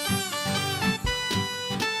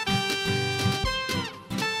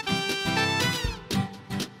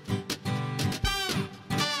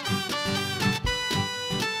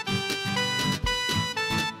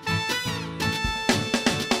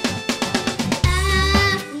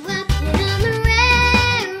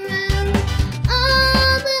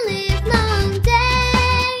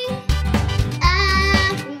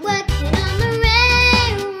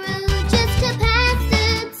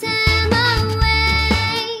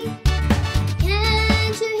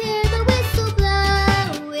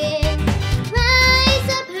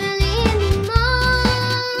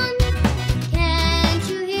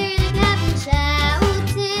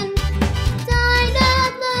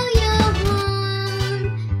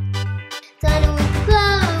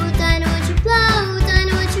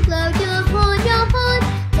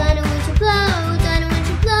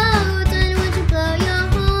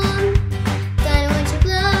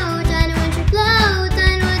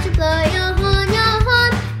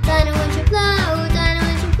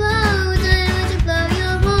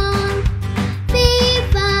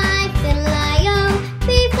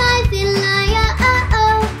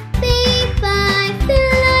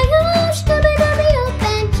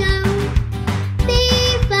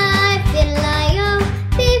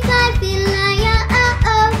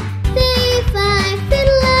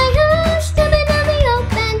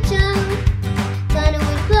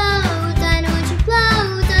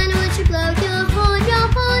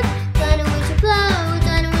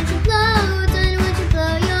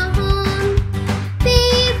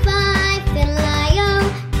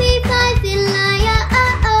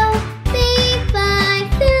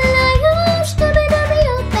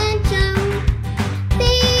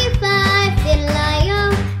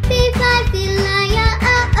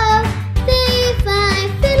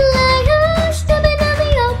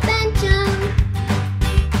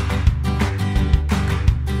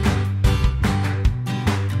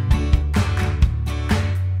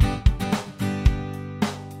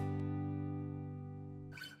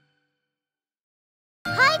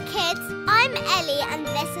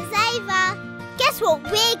 over. Guess what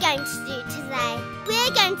we're going to do today?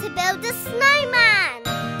 We're going to build a snowman.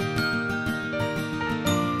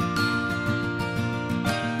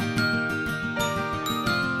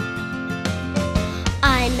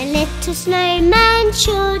 I'm a little snowman,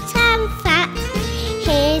 short and fat.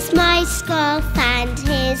 Here's my scarf and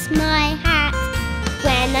here's my hat.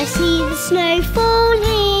 When I see the snow fall,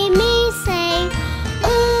 hear me say,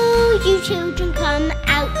 "Oh, you children, come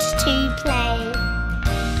out to play."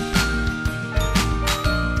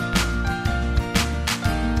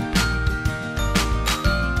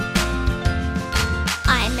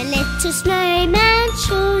 I'm a little snowman,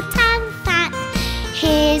 short and fat.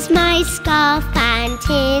 Here's my scarf and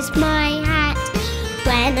here's my hat.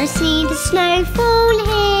 When I see the snow fall,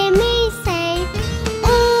 hear me say,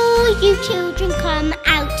 "Oh, you children, come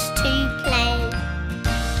out to play."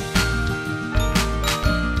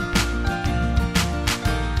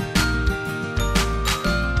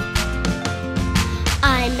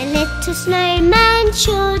 I'm a little snowman,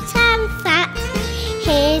 short and fat.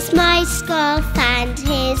 Here's my scarf and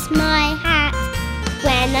here's my hat.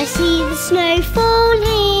 When I see the snow fall,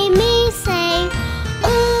 hear me say,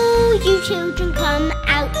 "Oh, you children, come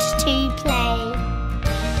out to play."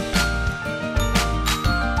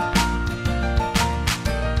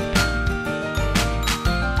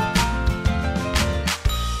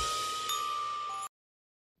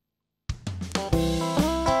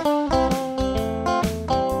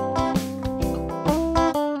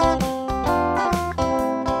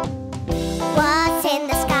 What's in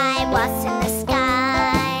the sky? What's in the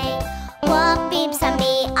sky? What beams on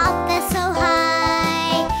me up there so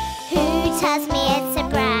high? Who tells me it's a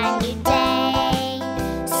brand new day,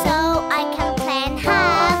 so I can play and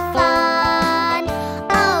have fun?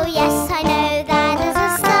 Oh yes, I know that is a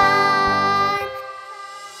sun.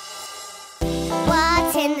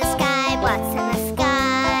 What's in the sky? What's in the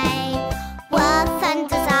sky? What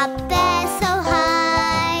thunders up there so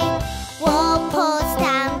high? What pours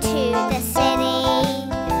down to the city?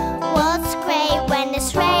 What's grey when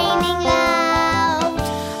it's raining loud?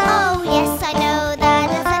 Oh yes, I know that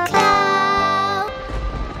is a cloud.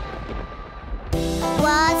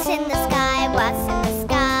 What's in the sky? What's in the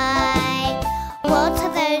sky? What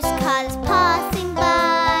are those colours passing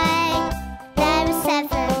by? There are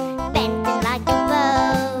 7 bending like a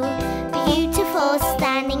bow, beautiful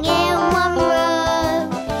standing in one row.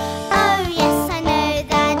 Oh yes, I know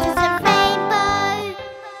that is a rainbow.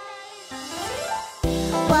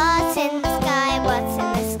 What's in the sky? What's in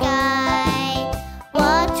the sky?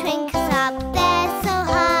 What twinkles up there so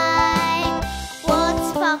high? What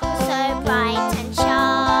sparkles so bright and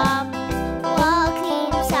sharp? What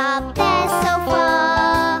gleams up there so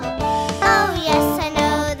far? Oh yes, I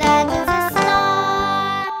know that is a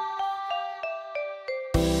star.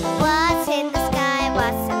 What's in the sky?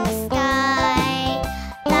 What's in the sky?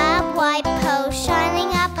 That white pole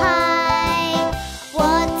shining up high.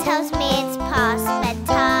 What tells me it's past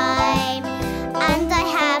bedtime and I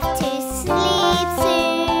have to sleep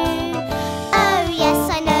soon? Oh yes,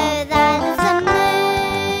 I know that is a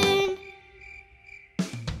moon.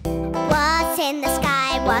 What's in the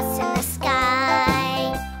sky? What's in the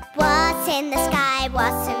sky? What's in the sky?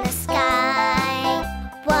 What's in the sky?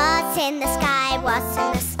 What's in the sky? What's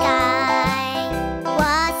in the sky?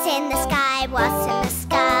 What's in the sky? What's in the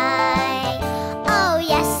sky? Oh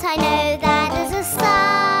yes, I know that is a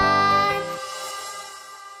sun.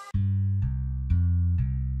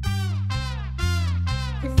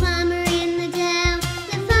 The farmer in the dell,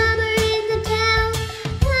 the farmer in the dell.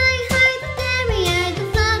 Hi, hi, the dairy-o, the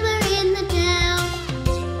farmer in the dell.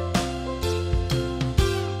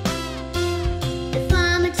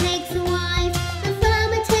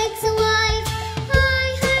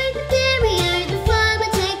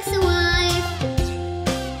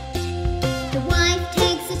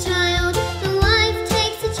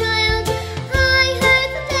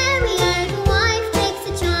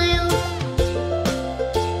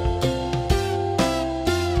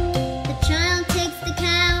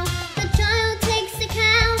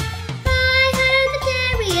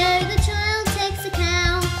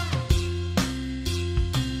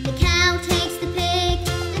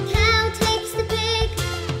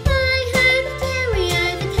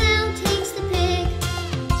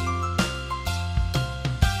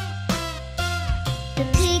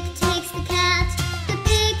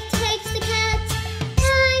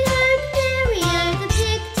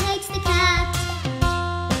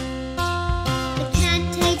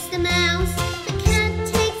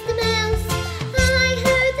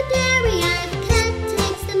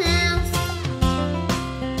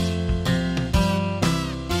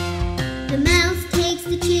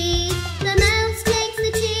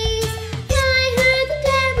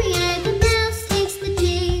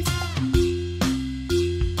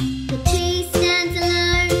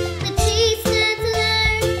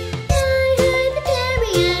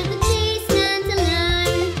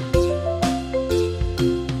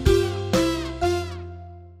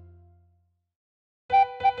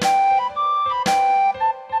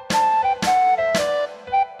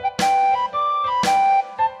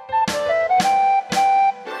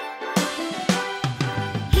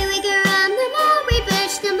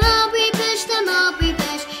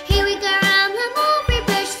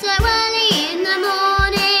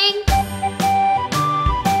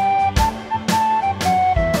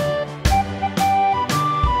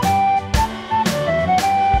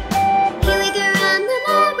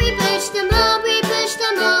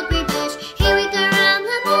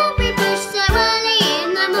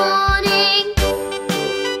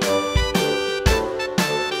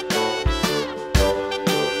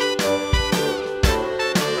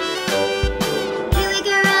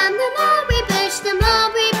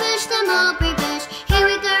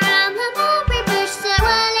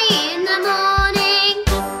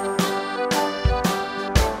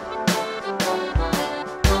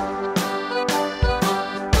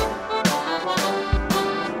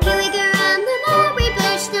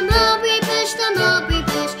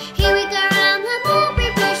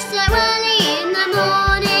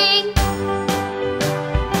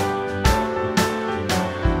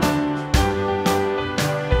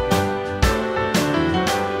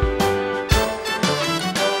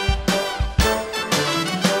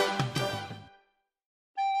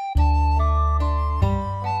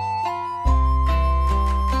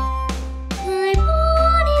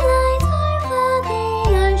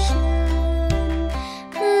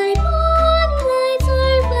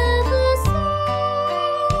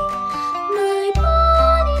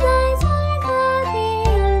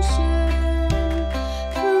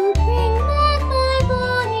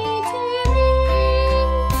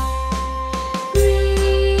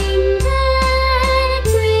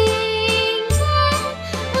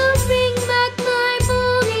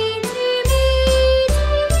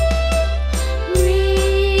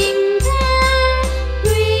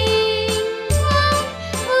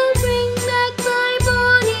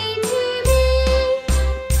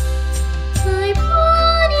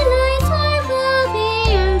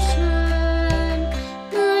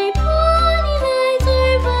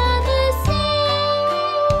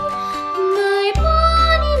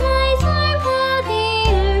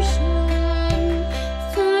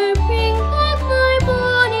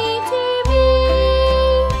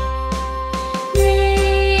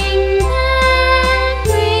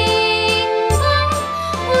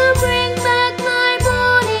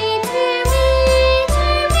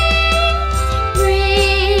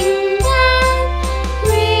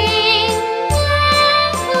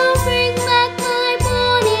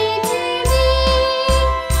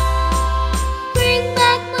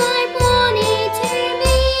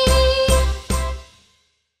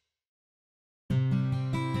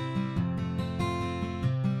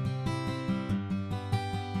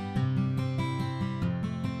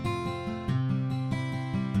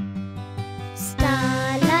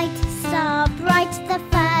 bright, the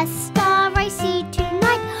first star I see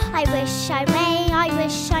tonight. I wish I may, I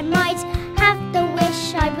wish I might have the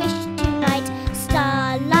wish I wish tonight.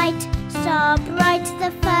 Starlight, star bright,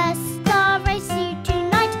 the first star I see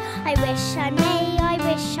tonight. I wish I may, I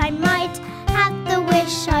wish I might have the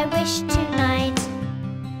wish I wish tonight.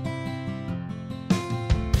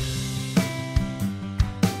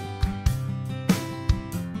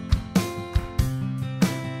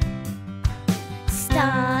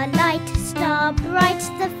 Starlight, star bright,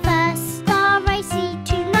 the first star I see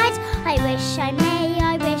tonight. I wish I may,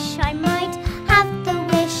 I wish I might have the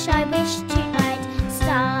wish I wish tonight.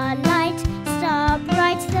 Starlight, star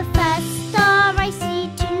bright, the first star I see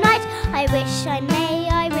tonight. I wish I may,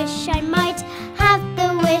 I wish I might have the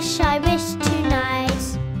wish I wish tonight.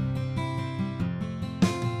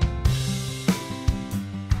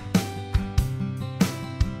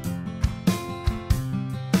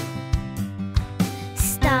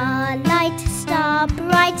 Starlight, star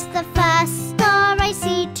bright, the first star I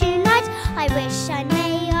see tonight. I wish I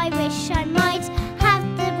may, I wish I might have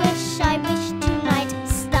the wish I wish tonight.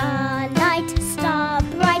 Starlight, star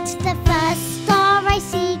bright, the first star I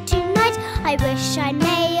see tonight. I wish I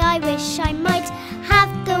may, I wish I might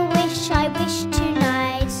have the wish I wish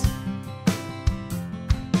tonight.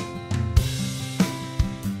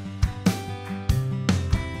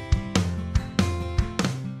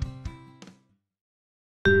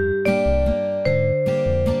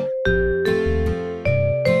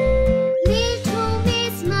 Little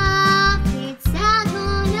Miss Muffet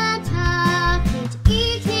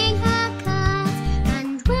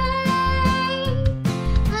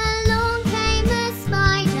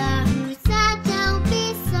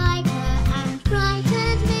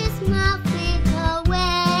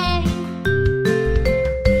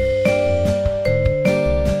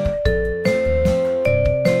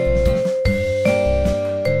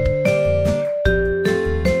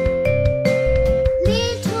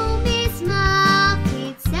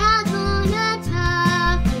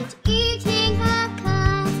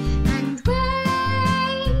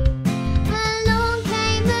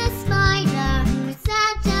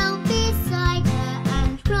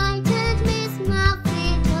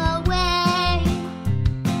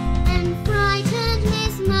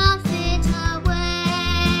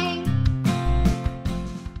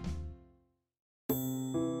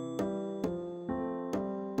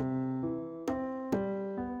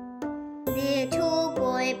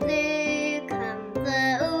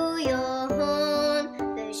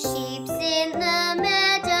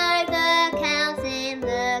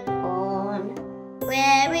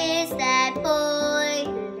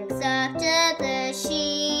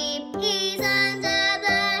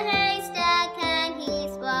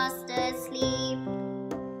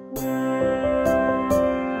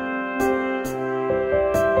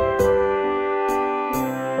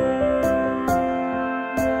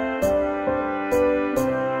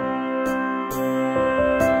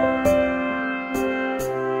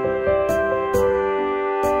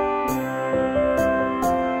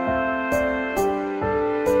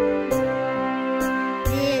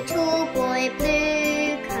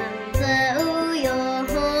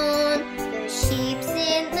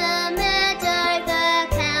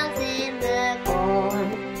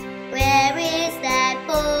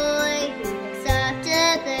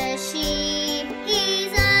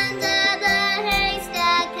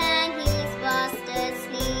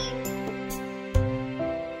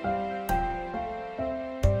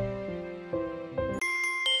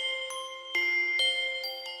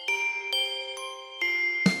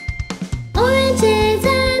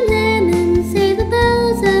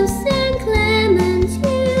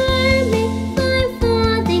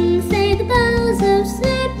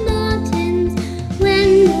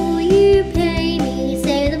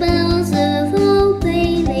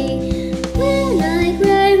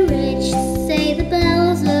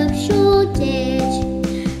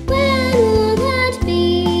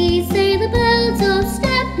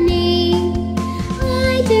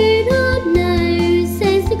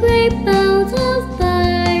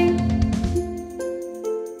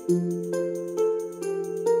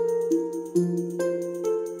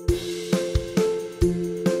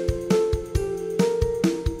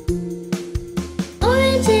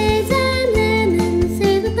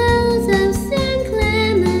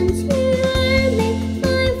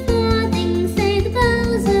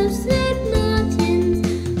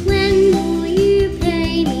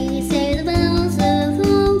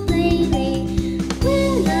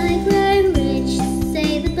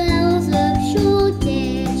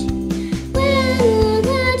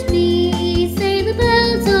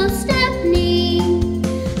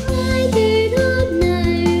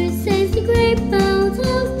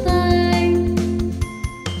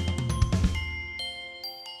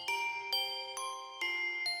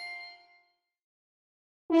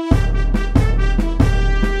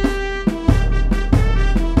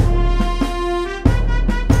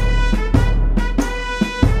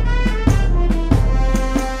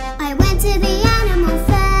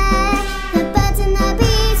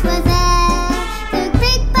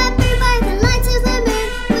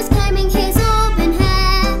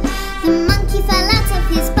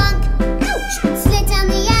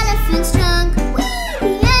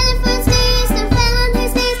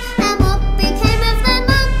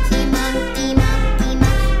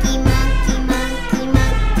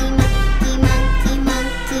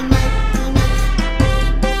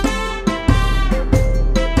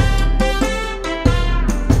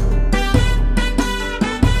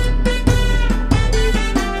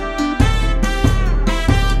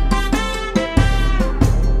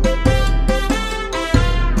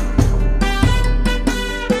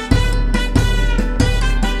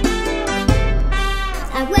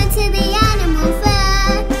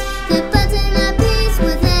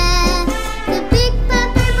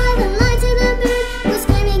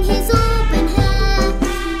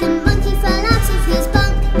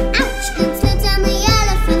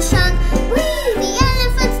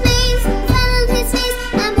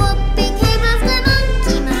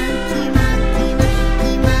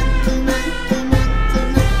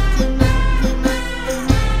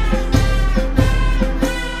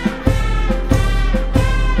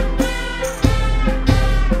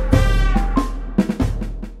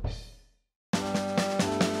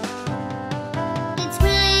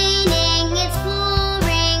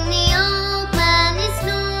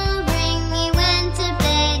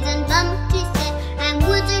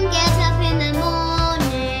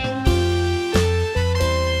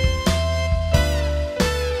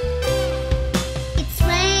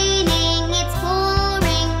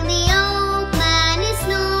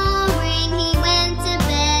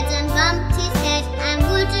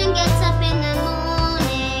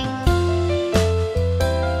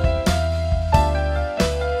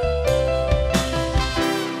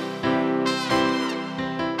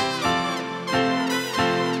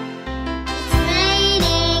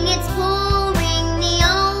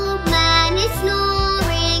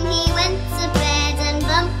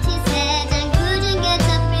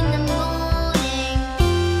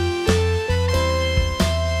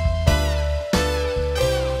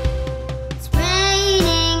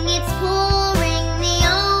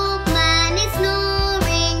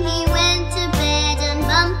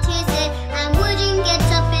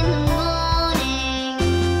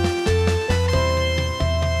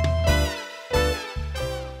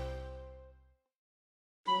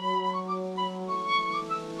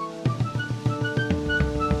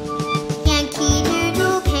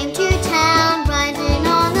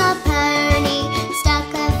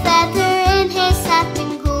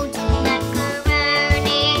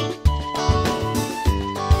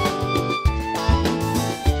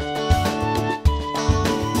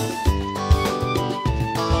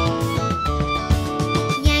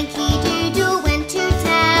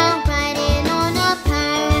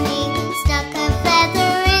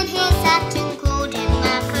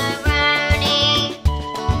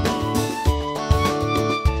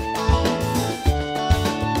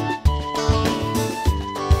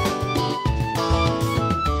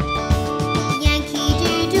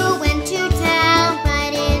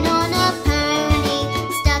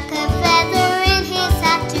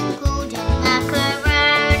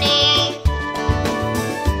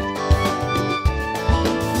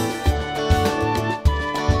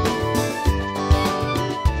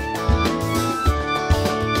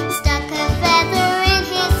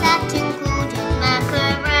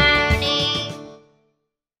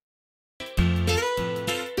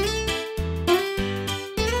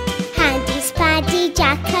Spandy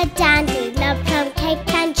Jack a dandy, loved plum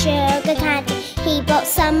cake and sugar candy. He bought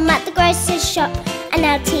some at the grocer's shop, and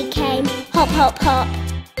out he came, hop, hop, hop.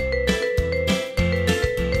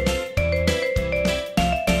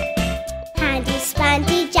 Handy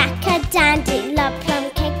Spandy Jack a dandy, loved plum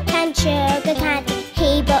cake and sugar candy.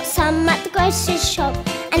 He bought some at the grocer's shop,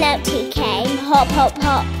 and out he came, hop, hop,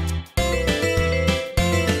 hop.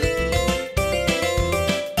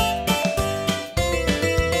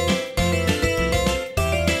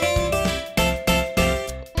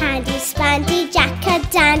 Handy Spandy Jack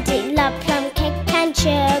a dandy, loved plum cake and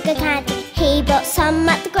sugar candy. He bought some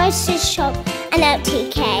at the grocer's shop, and out he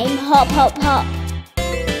came, hop, hop, hop.